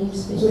 and their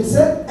leaves for So he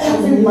said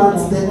every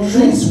month the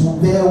trees will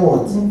bear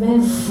what?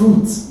 Amen.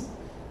 Fruit.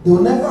 They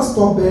will never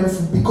stop bearing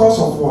fruit because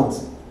of what?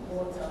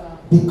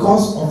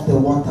 Because of the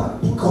water.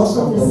 Because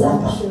of the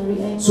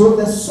water. So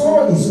the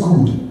soil is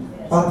good.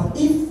 But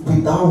if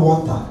without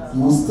water,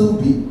 you will still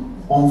be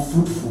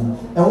unfruitful.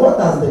 And what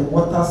does the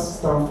water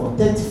stand for?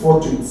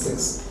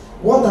 34:26.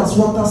 What does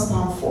water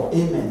stand for?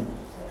 Amen.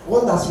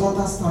 What does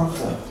water stand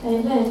for?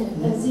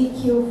 Amen.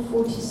 Ezekiel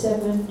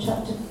 47,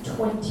 chapter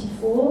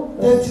 24.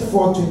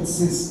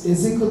 34:26.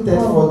 Ezekiel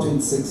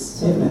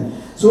 34:26. Amen.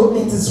 So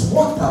it is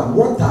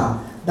water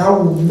that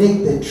will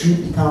make the tree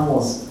become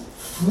what?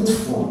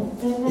 Fruitful.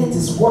 Amen. It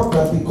is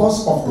water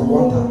because of the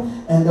water.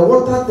 And the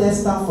water there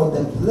stands for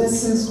the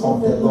blessings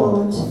of the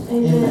Lord.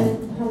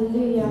 Amen.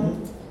 Hallelujah.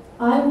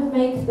 Mm-hmm. I will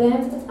make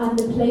them and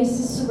the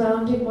places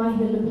surrounding my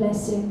hill a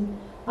blessing.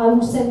 I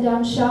will send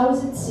down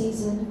showers in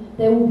season.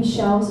 There will be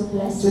showers of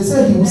blessing. So he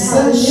said he will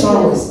send Hallelujah.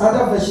 showers.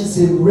 Other versions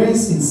say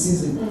rains in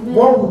season. Amen.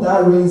 What would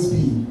that rains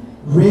be?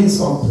 Rains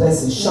of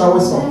blessing,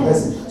 showers of Amen.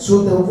 blessing.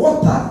 So the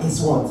water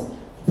is what?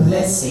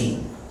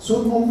 Blessing.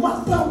 So no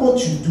matter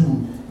what you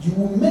do, you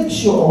will make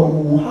sure, or you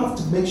will have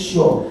to make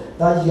sure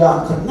that you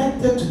are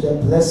connected to the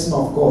blessing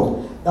of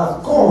God.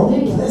 That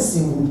God's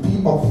blessing will be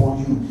upon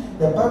you.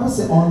 The Bible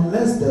says,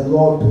 unless the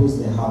Lord builds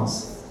the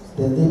house,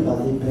 the labor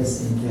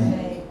labors in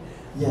vain.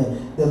 Yeah,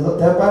 the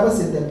Bible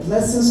says the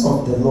blessings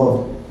of the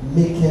Lord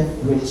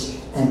maketh rich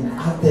and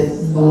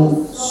addeth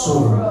no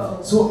sorrow.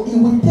 So it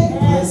will take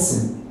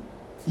blessing.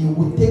 It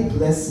will take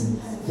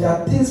blessing. There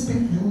are things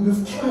people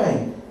you've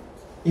tried.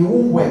 It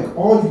won't work.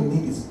 All you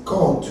need is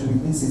God to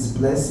release His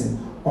blessing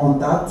on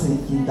that thing,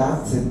 in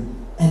that thing,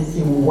 and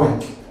it will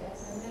work.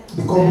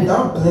 Because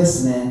without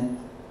blessing,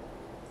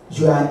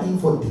 you are in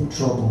for deep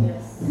trouble.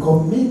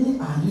 Because many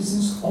are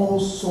using all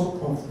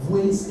sorts of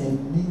ways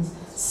and means,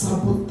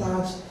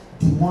 sabotage,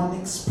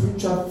 demonic,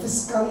 spiritual,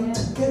 physically,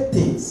 to get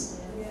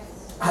things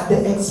at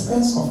the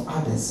expense of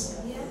others.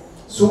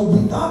 So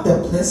without the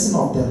blessing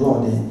of the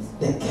Lord,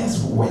 the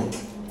curse will work.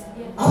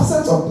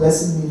 Absence of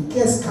blessing means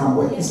curse can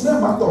work. It's not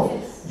a matter of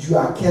you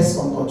are cursed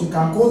or not. You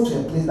can go to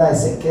a place that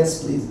is a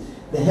cursed place.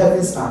 The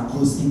heavens are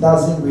closed. It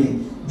doesn't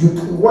rain.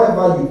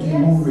 Whatever you do, it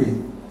won't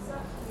rain.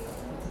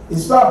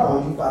 It's not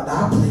about you, but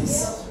that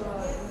place.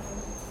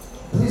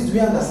 Please, do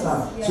you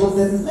understand? Yes. So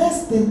the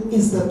next thing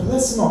is the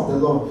blessing of the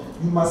Lord.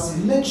 You must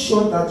make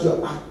sure that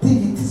your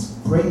activities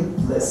bring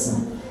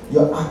blessing.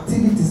 Your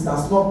activities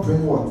does not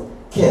bring what?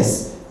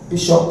 Curse.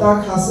 Bishop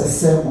Dark has a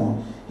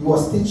sermon. He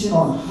was teaching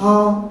on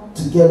how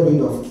to get rid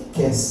of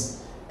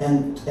curse.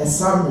 And a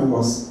sermon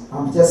was,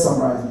 I'm just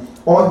summarizing,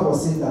 all he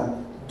was saying that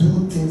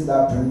do things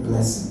that bring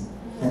blessing.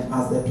 And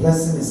as the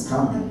blessing is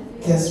coming,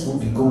 curse will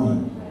be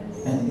going.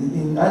 And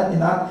in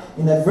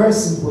a very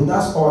simple,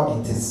 that's all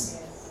it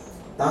is.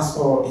 That's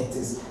all it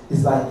is.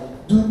 It's like,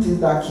 do things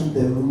that keep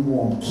the room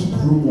warm. Keep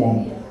room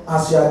warm.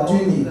 As you are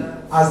doing it,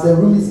 as the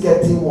room is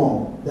getting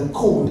warm, the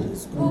cold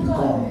will be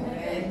gone.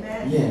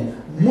 Yeah.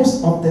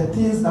 Most of the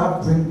things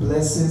that bring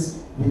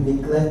blessings, we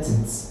neglect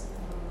it.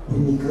 We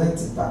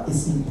neglect it, but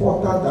it's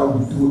important that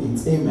we do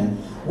it. Amen.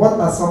 What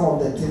are some of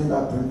the things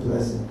that bring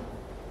blessing?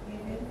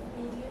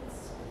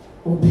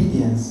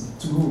 Obedience.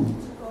 To who?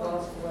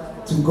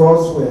 To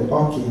God's word.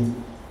 Okay.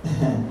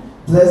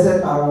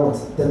 Blessed are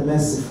what? The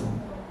merciful.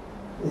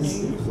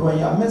 When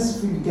you are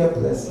merciful, you get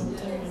blessing.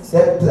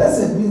 The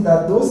blessing means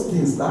that those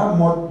things that are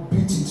more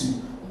beauty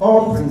to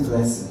all bring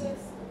blessing.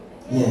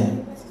 Yeah.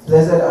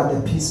 Blessed are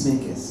the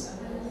peacemakers.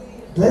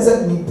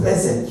 Blessed means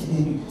blessed.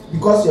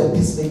 Because you're a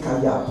peacemaker,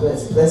 you are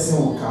blessed. Blessing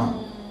will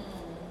come.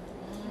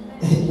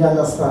 You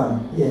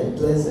understand? Yeah,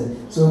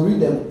 blessed. So read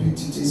the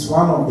beauty. It's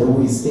one of the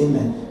ways.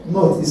 Amen.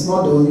 No, it's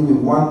not the only way.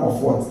 One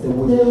of what? The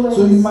way.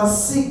 So you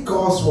must seek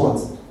God's what?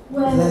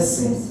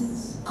 Blessing.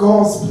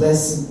 God's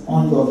blessing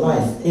on your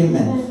life.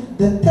 Amen.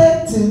 The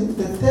third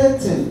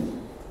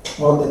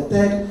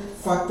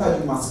factor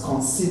you must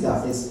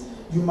consider is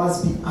you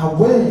must be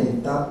aware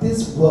that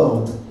this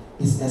world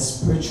is a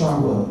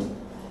spiritual world.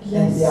 Yes.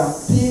 And there are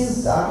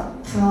things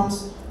that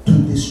comes to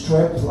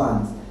destroy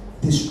plants,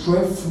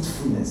 destroy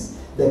fruitfulness.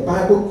 The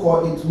Bible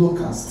call it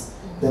locust.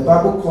 The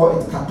Bible call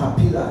it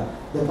caterpillar.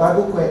 The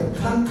Bible call it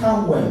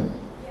cankerworm.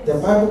 The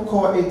Bible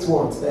call it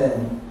what?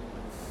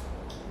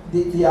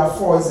 They are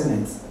four,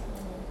 isn't it?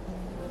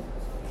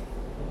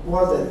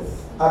 What?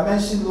 I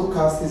mentioned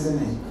locust,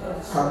 isn't it?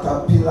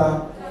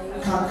 Caterpillar,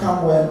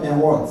 cankerworm,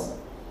 and what?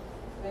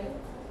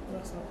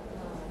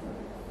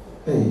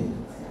 Hey.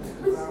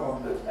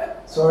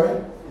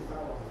 Sorry?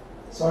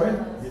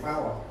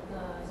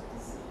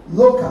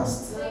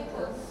 Locust.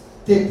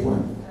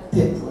 Tapeworm.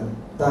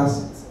 That's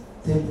it.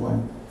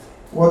 Tapeworm.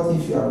 What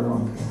if you are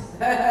wrong?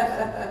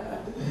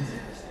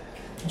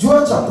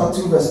 Joel chapter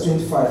 2 verse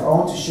 25. I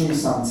want to show you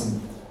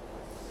something.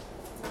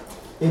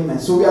 Amen.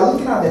 So we are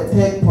looking at the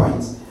third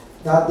point,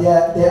 that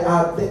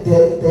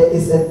there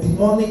is a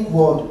demonic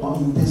world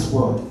in this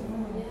world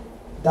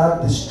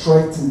that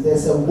destroys things.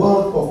 There's a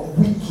world of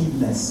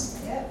wickedness.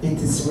 It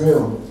is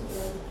real.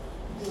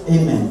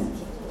 Amen.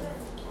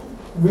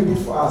 Read it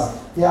for us.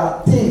 There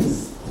are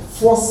things,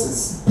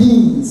 forces,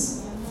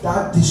 beings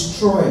that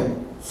destroy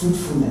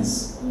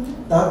fruitfulness.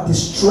 That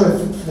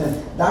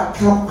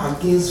come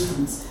against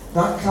fruits,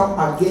 that come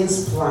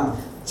against plant,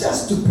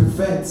 just to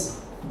prevent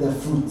the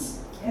fruit.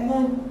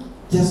 Amen.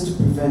 Just to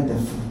prevent the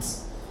fruit.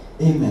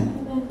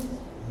 Amen. Amen.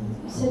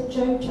 You said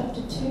Job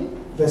chapter 2?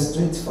 Verse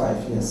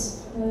 25,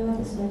 yes.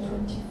 Verse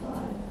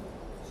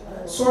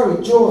 25.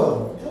 Sorry,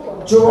 Joel.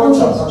 Oh, Joel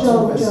yes, chapter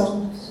 2 verse.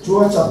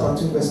 Joel chapter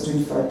 2 verse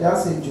 25.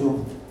 That's it,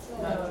 Joel.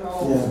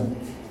 Yeah.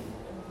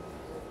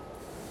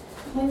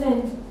 Amen.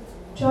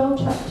 Joel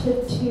chapter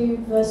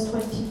 2 verse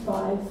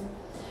 25.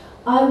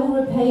 I will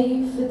repay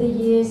you for the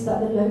years that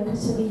the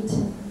locusts have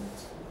eaten.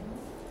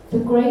 The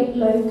great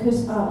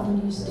locust, I'm going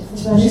to use a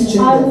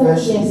different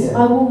version.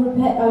 I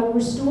will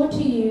restore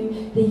to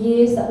you the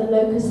years that the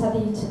locust had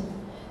eaten,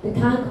 the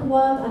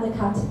cankerworm and the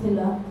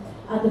caterpillar,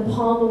 and the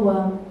palmer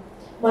worm,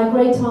 my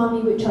great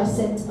army which I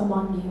sent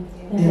among you.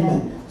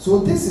 Amen. So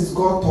this is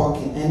God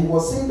talking, and he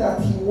was saying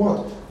that he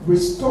would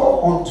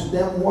restore unto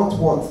them what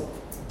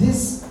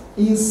this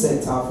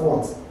insect have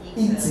what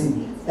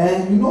eaten.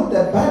 And you know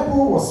the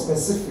Bible was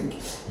specific.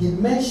 He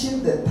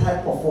mentioned the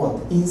type of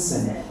what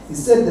insect. He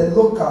said the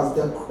locust,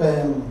 the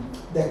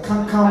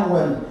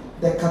cankerworm,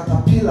 the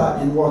caterpillar,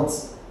 and what?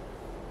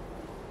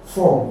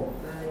 4.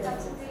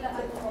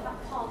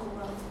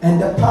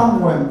 And the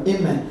palm worm.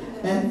 Amen.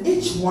 And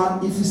each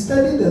one, if you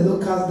study the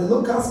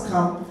locusts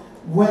come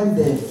when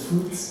the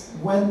fruit,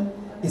 when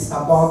it's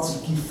about to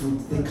give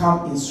fruit, they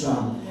come in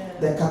swarm.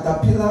 The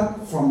caterpillar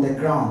from the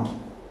ground.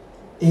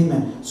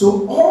 Amen.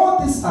 So all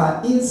these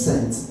are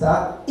insects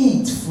that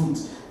eat fruit.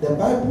 The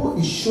Bible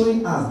is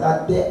showing us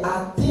that there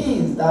are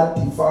things that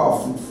devour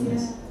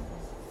fruitfulness. Yeah.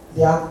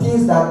 There are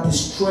things that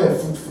destroy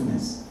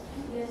fruitfulness.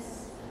 Yes.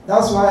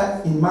 That's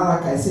why in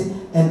Malachi I say,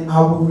 and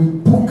I will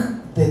rebuke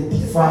the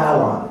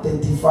devourer.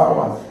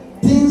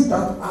 Things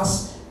that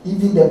as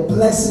even the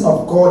blessing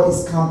of God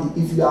is coming,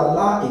 if you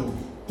allow it,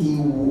 it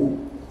will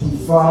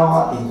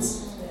devour it.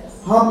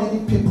 How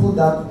many people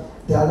that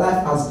their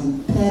life has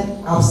been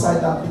turned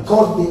upside down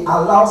because they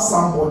allow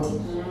somebody,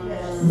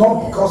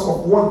 not because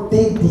of what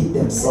they did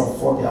themselves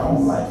for their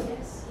own life.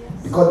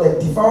 Because the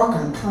devourer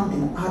can come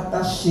in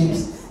other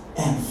shapes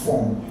and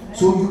form.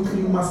 So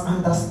you must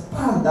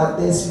understand that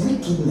there's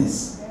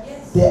wickedness.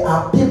 There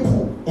are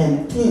people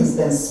and things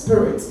and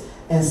spirits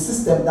and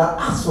systems that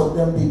ask for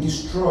them, they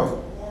destroy.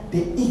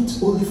 They eat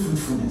only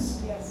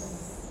fruitfulness.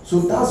 So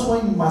that's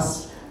when you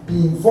must be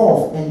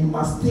involved and you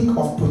must think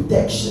of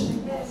protection.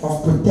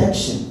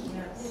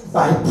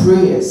 By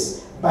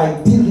prayers,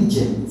 by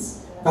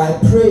diligence,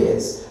 not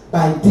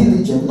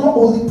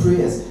only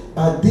prayers,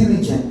 but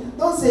diligence.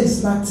 Don't say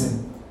it's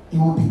nothing, it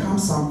will become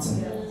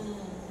something.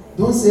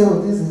 Don't say,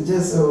 oh, this is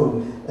just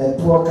a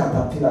poor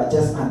caterpillar,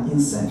 just an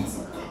insect.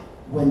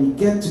 When you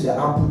get to the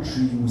apple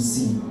tree, you will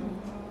see.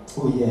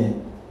 Oh yeah,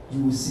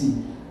 you will see.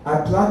 I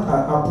plant an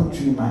apple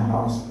tree in my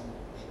house.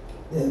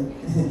 Now I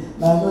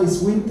know it's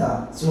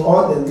winter, so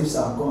all the leaves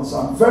are gone, so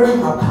I'm very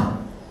happy.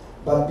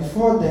 But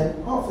before then,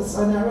 all of a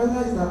sudden I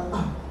realized that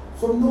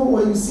from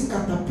nowhere you see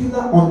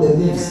caterpillar on the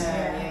leaves.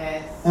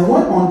 And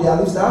when on their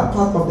leaves, that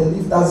part of the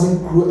leaf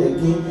doesn't grow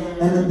again,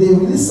 and then they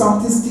release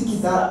something sticky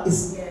that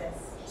is.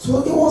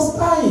 So it was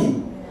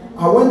dying.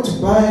 I went to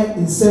buy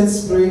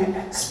incense spray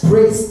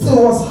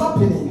still was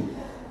happening.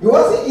 It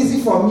wasn't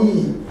easy for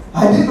me.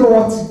 I didn't know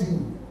what to do.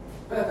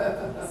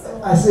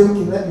 I said,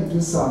 okay, let me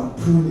do some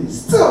pruning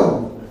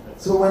still.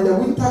 So when the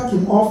winter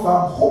came off,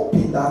 I'm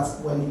hoping that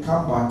when it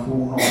come back, it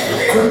will not.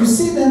 So you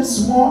see them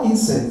small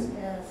insects,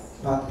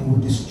 but it will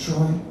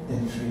destroy the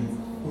tree.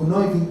 It will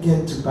not even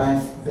get to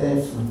bear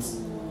fruit.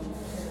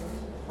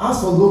 As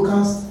for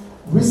locusts,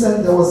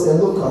 recently there was a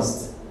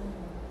locust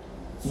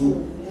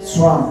in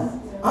Swam.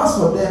 As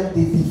for them,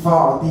 they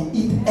devour, they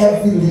eat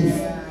every leaf.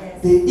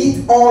 They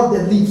eat all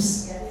the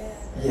leaves.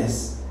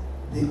 Yes.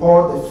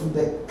 All the fruit,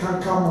 the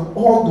cankerworm,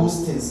 all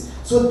those things.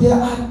 So there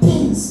are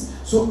things.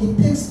 So it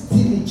takes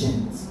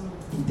diligence.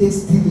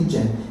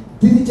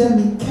 Diligence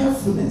means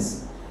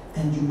carefulness.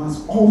 And you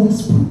must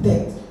always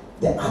protect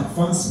the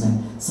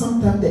advancement.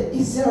 Sometimes the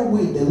easier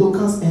way the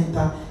locals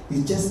enter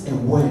is just a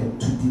word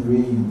to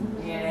derail you.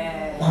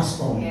 Yes. That's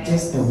all. Yes.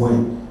 Just a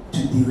word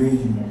to derail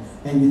you.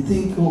 And you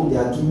think, oh, they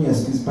are giving you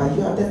excuse, but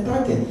you are the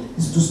target.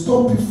 Is to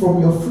stop you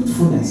from your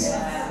fruitfulness.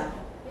 Yeah.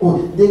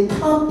 Oh, they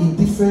come in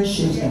different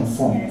shapes and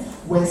forms.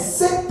 When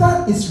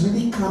Satan is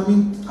really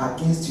coming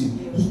against you,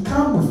 he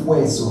comes with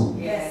words. So,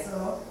 Yes.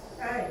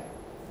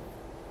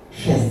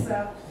 yes,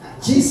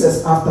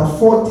 Jesus, after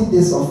 40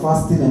 days of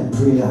fasting and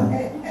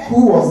prayer,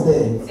 who was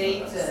there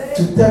Satan.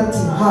 to tempt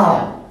him?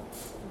 How?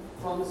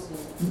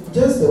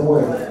 Just the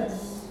word.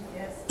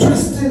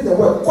 Twisting the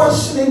word,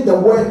 questioning the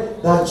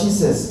word that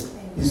Jesus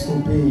is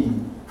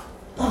obeying.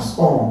 That's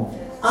all.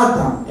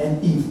 Adam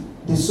and Eve,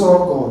 they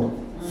saw God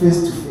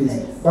face to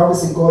face. Bible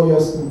says God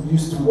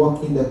used to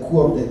walk in the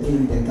cool of the day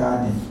in the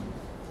garden.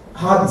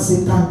 How did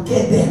Satan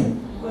get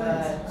them?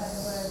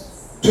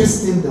 Words.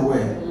 Twisting the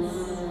word.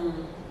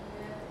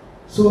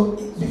 So,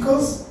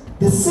 because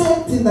the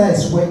same thing that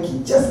is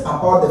working, just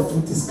about the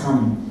fruit is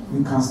coming,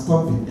 you can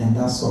stop it, and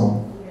that's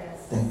all.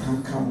 The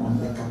cankerworm,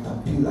 the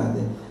caterpillar,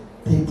 the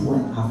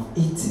tapeworm have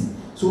eaten.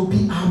 So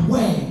be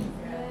aware.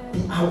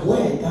 Be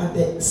aware that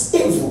there is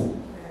evil.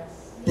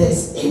 There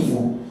is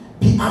evil.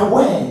 Be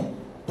aware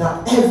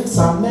that if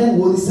some men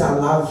will say I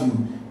love you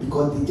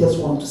because they just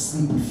want to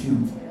sleep with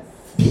you.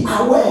 Be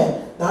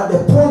aware that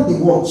the porn they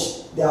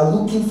watch, they are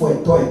looking for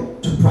a toy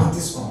to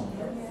practice on.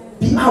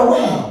 Be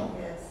aware.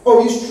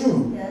 Oh, it's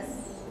true.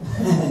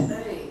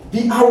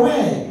 Be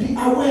aware. Be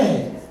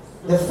aware.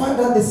 The fact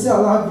that they say I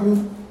love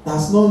you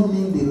does not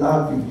mean they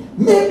love you.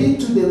 Maybe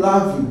too they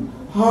love you.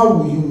 How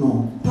will you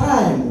know?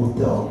 Time will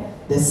tell.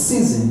 The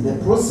season,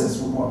 the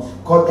process will not.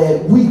 Because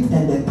the wheat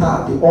and the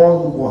tar, they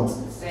all look what?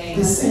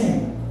 The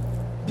same.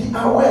 Be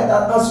aware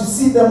that as you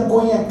see them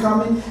going and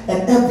coming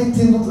and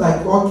everything looks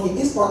like okay,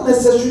 it's not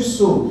necessarily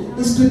so.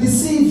 It's to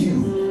deceive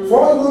you.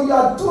 For you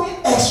are doing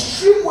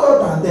extreme well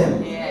than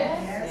them.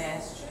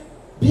 Yes.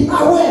 Be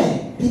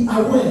aware. Be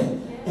aware.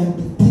 And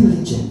be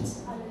diligent.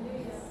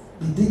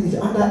 Be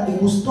diligent. And that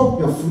it will stop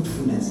your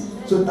fruitfulness.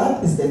 So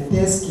that is the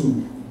third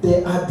scheme.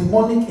 There are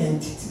demonic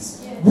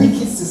entities,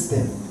 wicked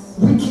system,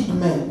 wicked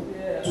men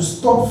to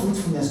stop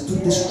fruitfulness, to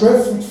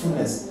destroy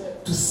fruitfulness,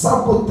 to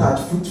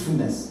sabotage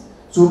fruitfulness.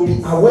 So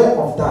be aware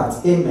of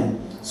that.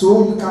 Amen.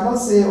 So you cannot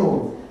say,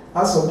 oh,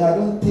 as for me, I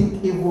don't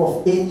think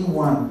evil of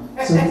anyone.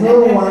 So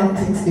no one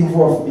thinks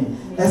evil of me.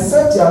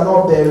 Except you are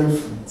not bearing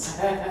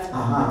fruit.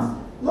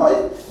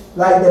 No,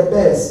 like the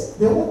birds,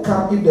 they won't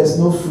come if there's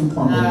no fruit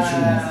on the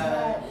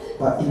tree.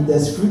 But if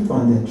there's fruit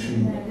on the tree,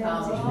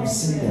 you will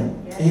see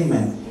them.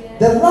 Amen.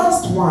 The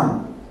last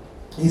one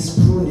is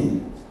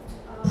pruning.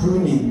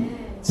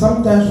 Pruning.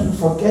 Sometimes we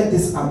forget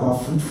this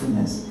about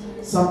fruitfulness.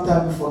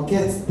 Sometimes we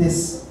forget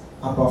this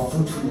about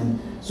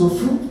fruitfulness. So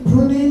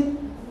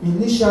pruning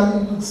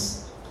initially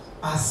looks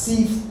as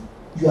if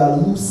you are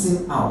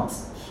losing out,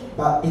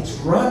 but it's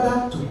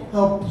rather to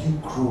help you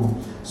grow.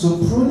 So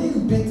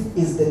pruning bit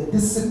is the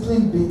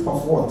discipline bit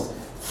of what?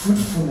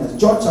 Fruitfulness.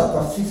 John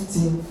chapter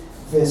 15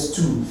 verse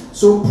 2.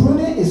 So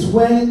pruning is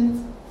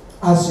when,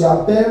 as you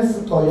are bearing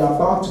fruit or you are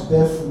about to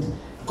bear fruit,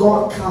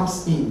 God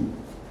comes in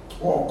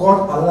or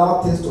God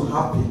allows things to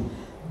happen.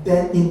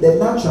 Then in the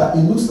natural,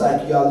 it looks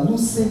like you are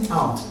losing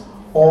out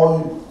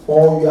or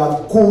you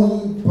are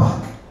going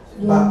back.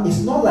 But it's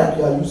not like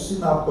you are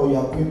losing out or you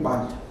are going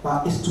back,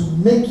 but it's to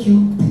make you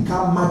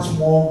become much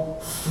more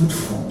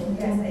fruitful.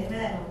 Yes,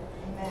 amen.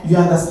 You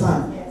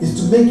understand? Yes.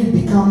 It's to make you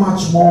become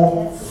much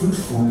more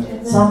fruitful.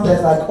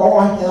 Sometimes like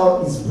all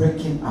hell is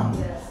breaking up.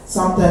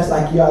 Sometimes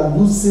like you are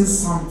losing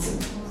something.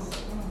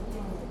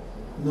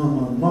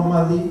 No,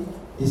 normally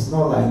it's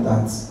not like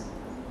that.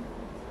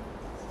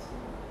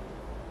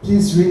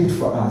 Please read it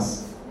for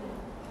us.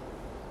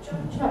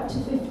 John chapter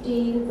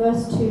 15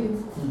 verse 2.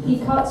 He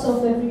cuts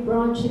off every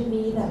branch in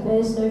me that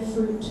bears no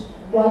fruit,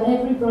 while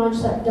every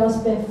branch that does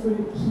bear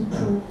fruit, he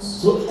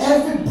prunes. So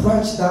every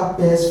branch that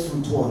bears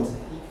fruit, what?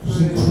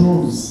 He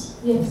prunes.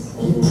 Yes.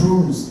 He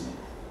prunes.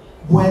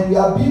 When you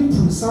are being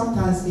pruned,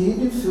 sometimes it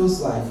even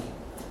feels like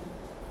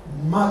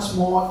much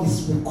more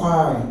is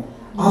requiring.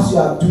 As you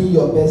are doing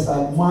your best,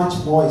 like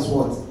much more is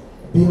what?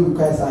 Being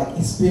required. Like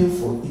it's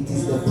painful. It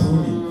is the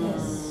pruning.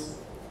 Yes.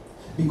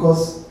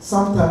 Because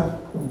sometimes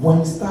when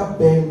you start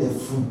bearing the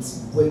fruit,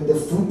 when the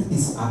fruit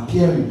is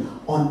appearing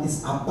on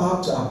is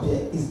about to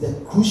appear, is the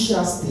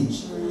crucial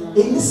stage.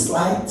 Any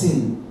slight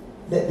thing,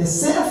 the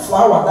same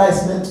flower that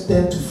is meant to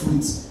turn to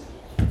fruit,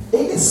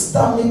 any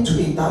stomach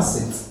to it,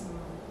 that's it.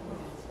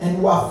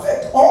 And will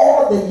affect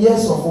all the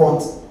years of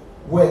what?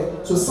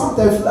 Work. So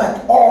sometimes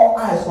like all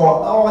eyes or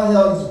all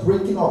hell is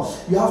breaking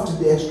off. You have to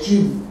be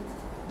extreme.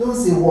 Don't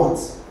say what?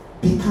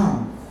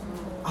 Become.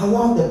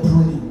 Allow the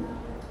pruning.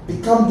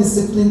 Become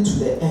disciplined to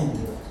the end.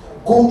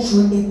 Go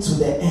through it to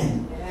the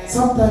end.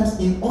 Sometimes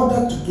in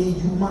order to gain,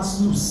 you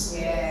must lose.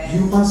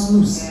 You must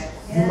lose.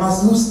 You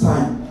must lose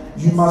time.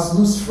 You must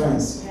lose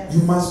friends.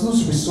 You must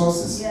lose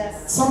resources.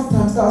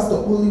 Sometimes that's the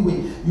only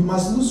way. You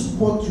must lose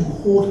what you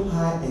hold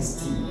high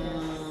esteem.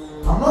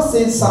 I'm not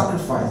saying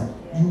sacrifice,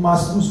 You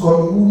must lose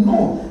God. You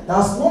know that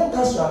as long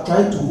as you are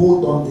trying to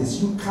hold on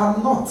this, you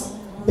cannot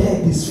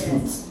bear this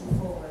fruit.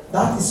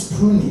 That is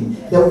pruning.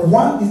 The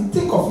one is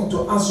think of it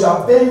as you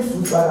are bearing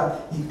fruit, rather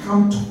he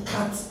come to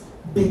cut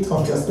bit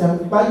of your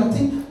stem. But you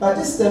think, but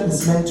this stem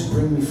is meant to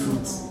bring me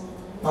fruit.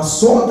 But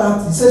so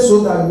that he says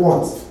so that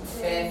what?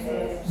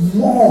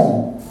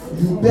 More.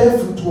 You bear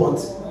fruit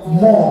what?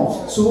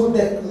 More. So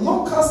the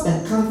locust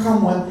and canker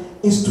one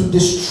is to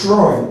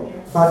destroy,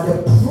 but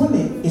the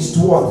pruning is to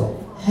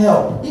what?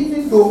 Help.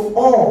 Even though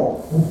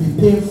all will be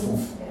painful.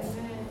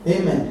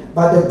 Amen.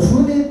 But the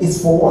pruning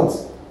is for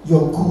what?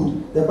 Your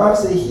good. The Bible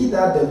says, he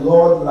that the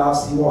Lord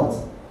loves, he what?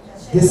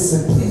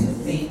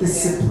 Discipline.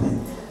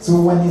 Discipline.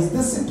 So when he's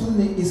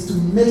disciplining, is to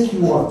make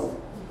you what?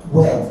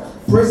 Well.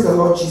 Praise the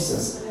Lord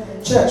Jesus.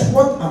 Church,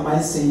 what am I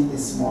saying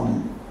this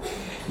morning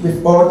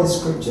with all the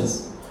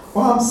scriptures?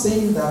 Well, I'm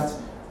saying that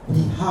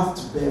we have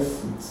to bear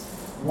fruit.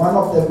 One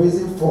of the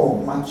reasons for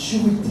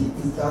maturity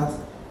is that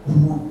we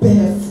will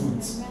bear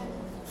fruit.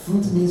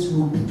 Fruit means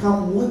we will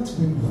become what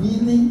we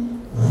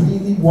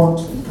really want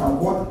to become,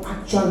 what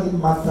actually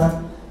matters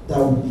that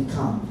we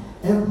become.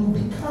 And we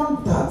will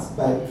become that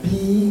by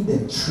being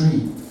the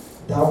tree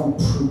that will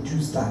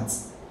produce that.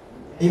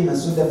 Amen.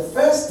 So the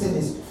first thing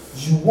is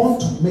you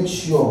want to make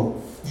sure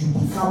you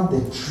become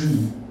the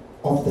tree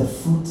of the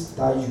fruit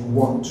that you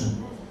want to.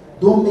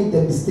 Don't make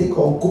the mistake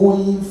of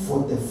going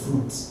for the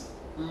fruit.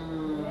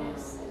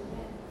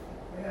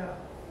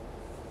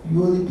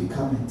 You only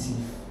become a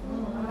thief.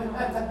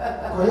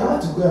 Because you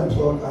have to go and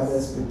pluck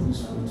others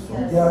people's fruit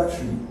from their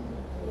tree.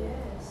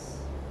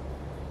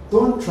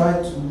 Don't try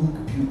to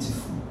look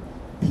beautiful.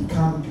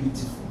 Become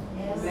beautiful.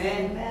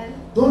 Amen.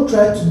 Don't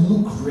try to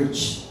look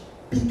rich.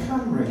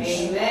 Become rich.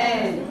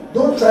 Amen.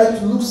 Don't try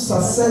to look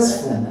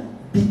successful.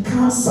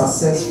 Become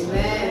successful.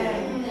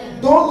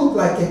 Amen. Don't look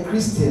like a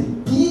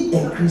Christian. Be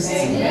a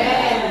Christian.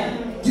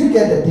 Amen. Do you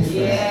get the difference?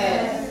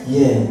 Yes.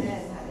 Yeah.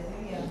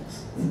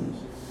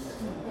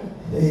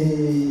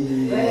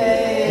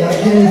 Hey. You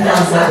are giving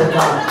thanks at the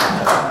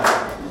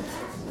back.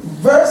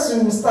 Very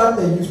soon we start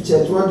the youth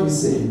church. What do you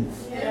say?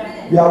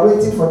 We are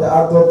waiting for the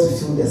adult to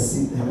fill the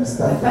seat and we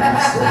start the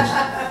youth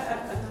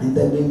church. In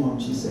the name of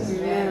Jesus.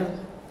 Amen.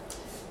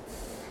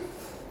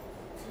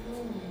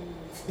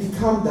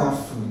 Become that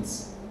fruit.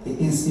 It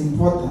is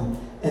important.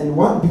 And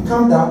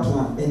become that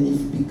plant. And if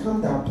you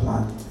become that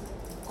plant,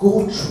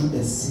 go through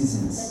the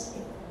seasons.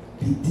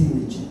 Be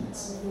diligent.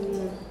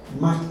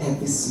 Mark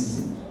every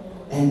season.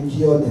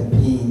 Endure the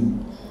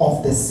pain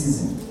of the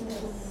season.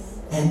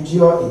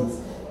 Endure it.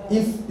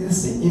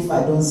 If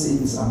I don't say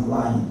this, I'm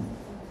lying.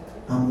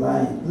 I'm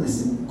lying.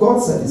 Listen, God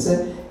said, he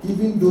said,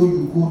 even though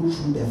you go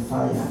through the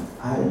fire,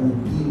 I will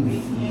be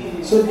with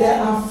you. So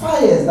there are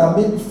fires that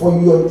maybe for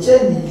your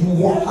journey you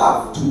won't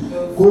have to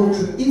go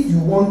through if you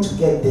want to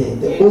get there.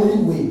 The only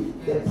way,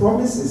 the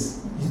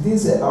promises, he didn't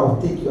say, I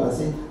will take you. I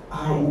said,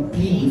 I will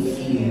be with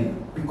you.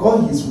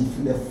 Because he is with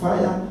you, the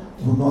fire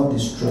will not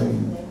destroy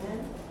you.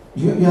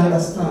 You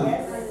understand?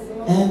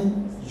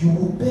 And you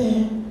will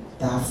bear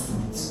that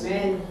fruit.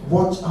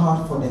 Watch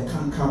out for the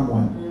canker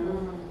one.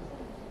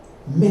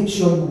 Make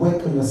sure you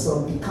work on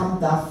yourself, become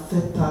that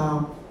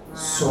fertile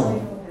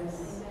soil.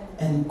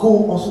 And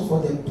go also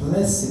for the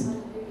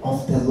blessing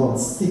of the Lord.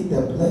 Seek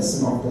the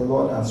blessing of the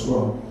Lord as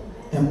well.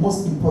 And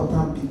most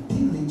important, be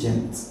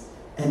diligent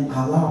and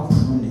allow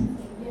pruning.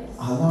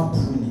 Allow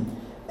pruning.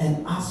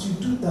 And as you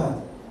do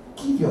that,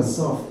 give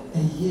yourself a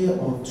year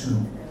or two.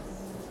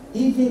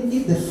 Even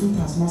if the fruit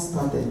has not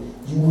started,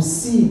 you will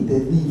see the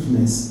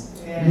leafness,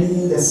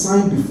 meaning the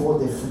sign before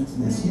the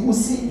fruitness. You will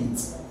see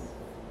it.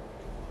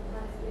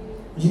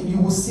 You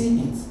will see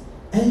it.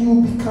 And you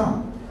will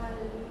become.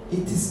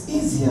 It is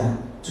easier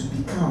to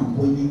become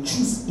when you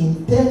choose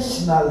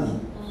intentionally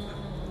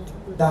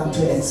than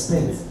to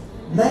expect.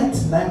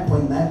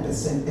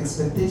 99.9%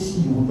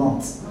 expectation, you will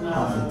not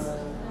have it.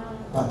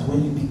 But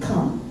when you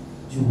become,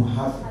 you will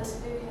have it.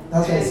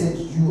 That's why I said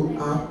you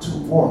are to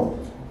what?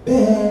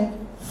 Bear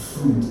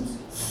fruit.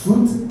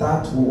 Fruit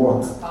that will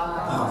what?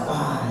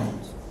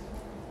 Abide.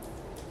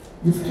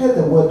 You've heard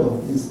the word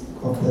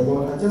of the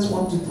Lord. I just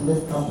want you to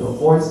lift up your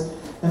voice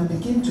and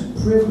begin to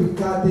pray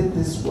regarding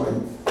this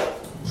word.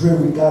 Pray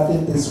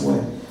regarding this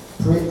word.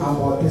 Pray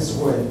about this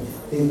word.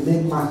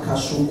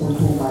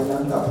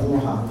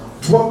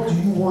 What do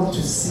you want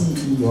to see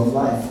in your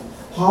life?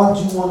 How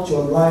do you want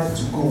your life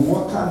to go?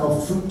 What kind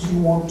of fruit do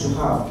you want to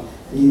have?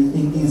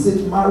 Is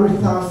it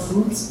marital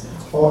fruit?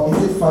 Or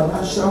is it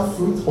financial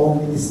fruit or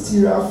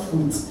ministerial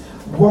fruit?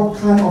 What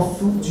kind of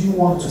fruit do you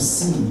want to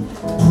see?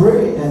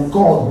 Pray and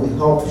God will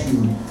help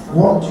you.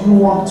 What do you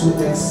want to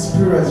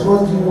experience?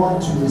 What do you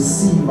want to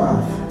receive?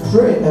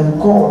 Pray and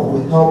God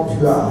will help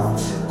you.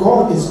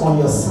 God is on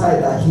your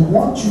side. He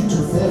wants you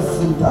to bear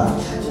fruit.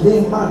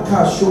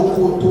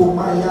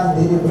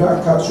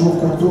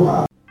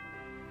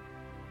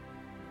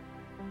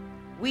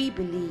 We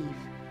believe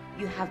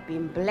you have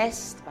been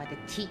blessed by the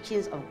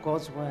teachings of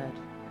God's Word.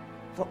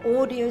 For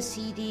audio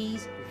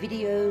CDs,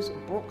 videos,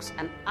 books,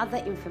 and other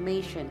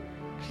information,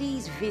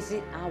 please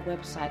visit our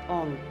website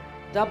on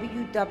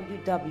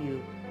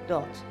www.ccg.org.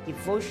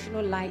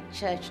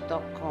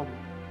 www.devotionallightchurch.com.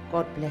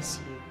 God bless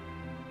you.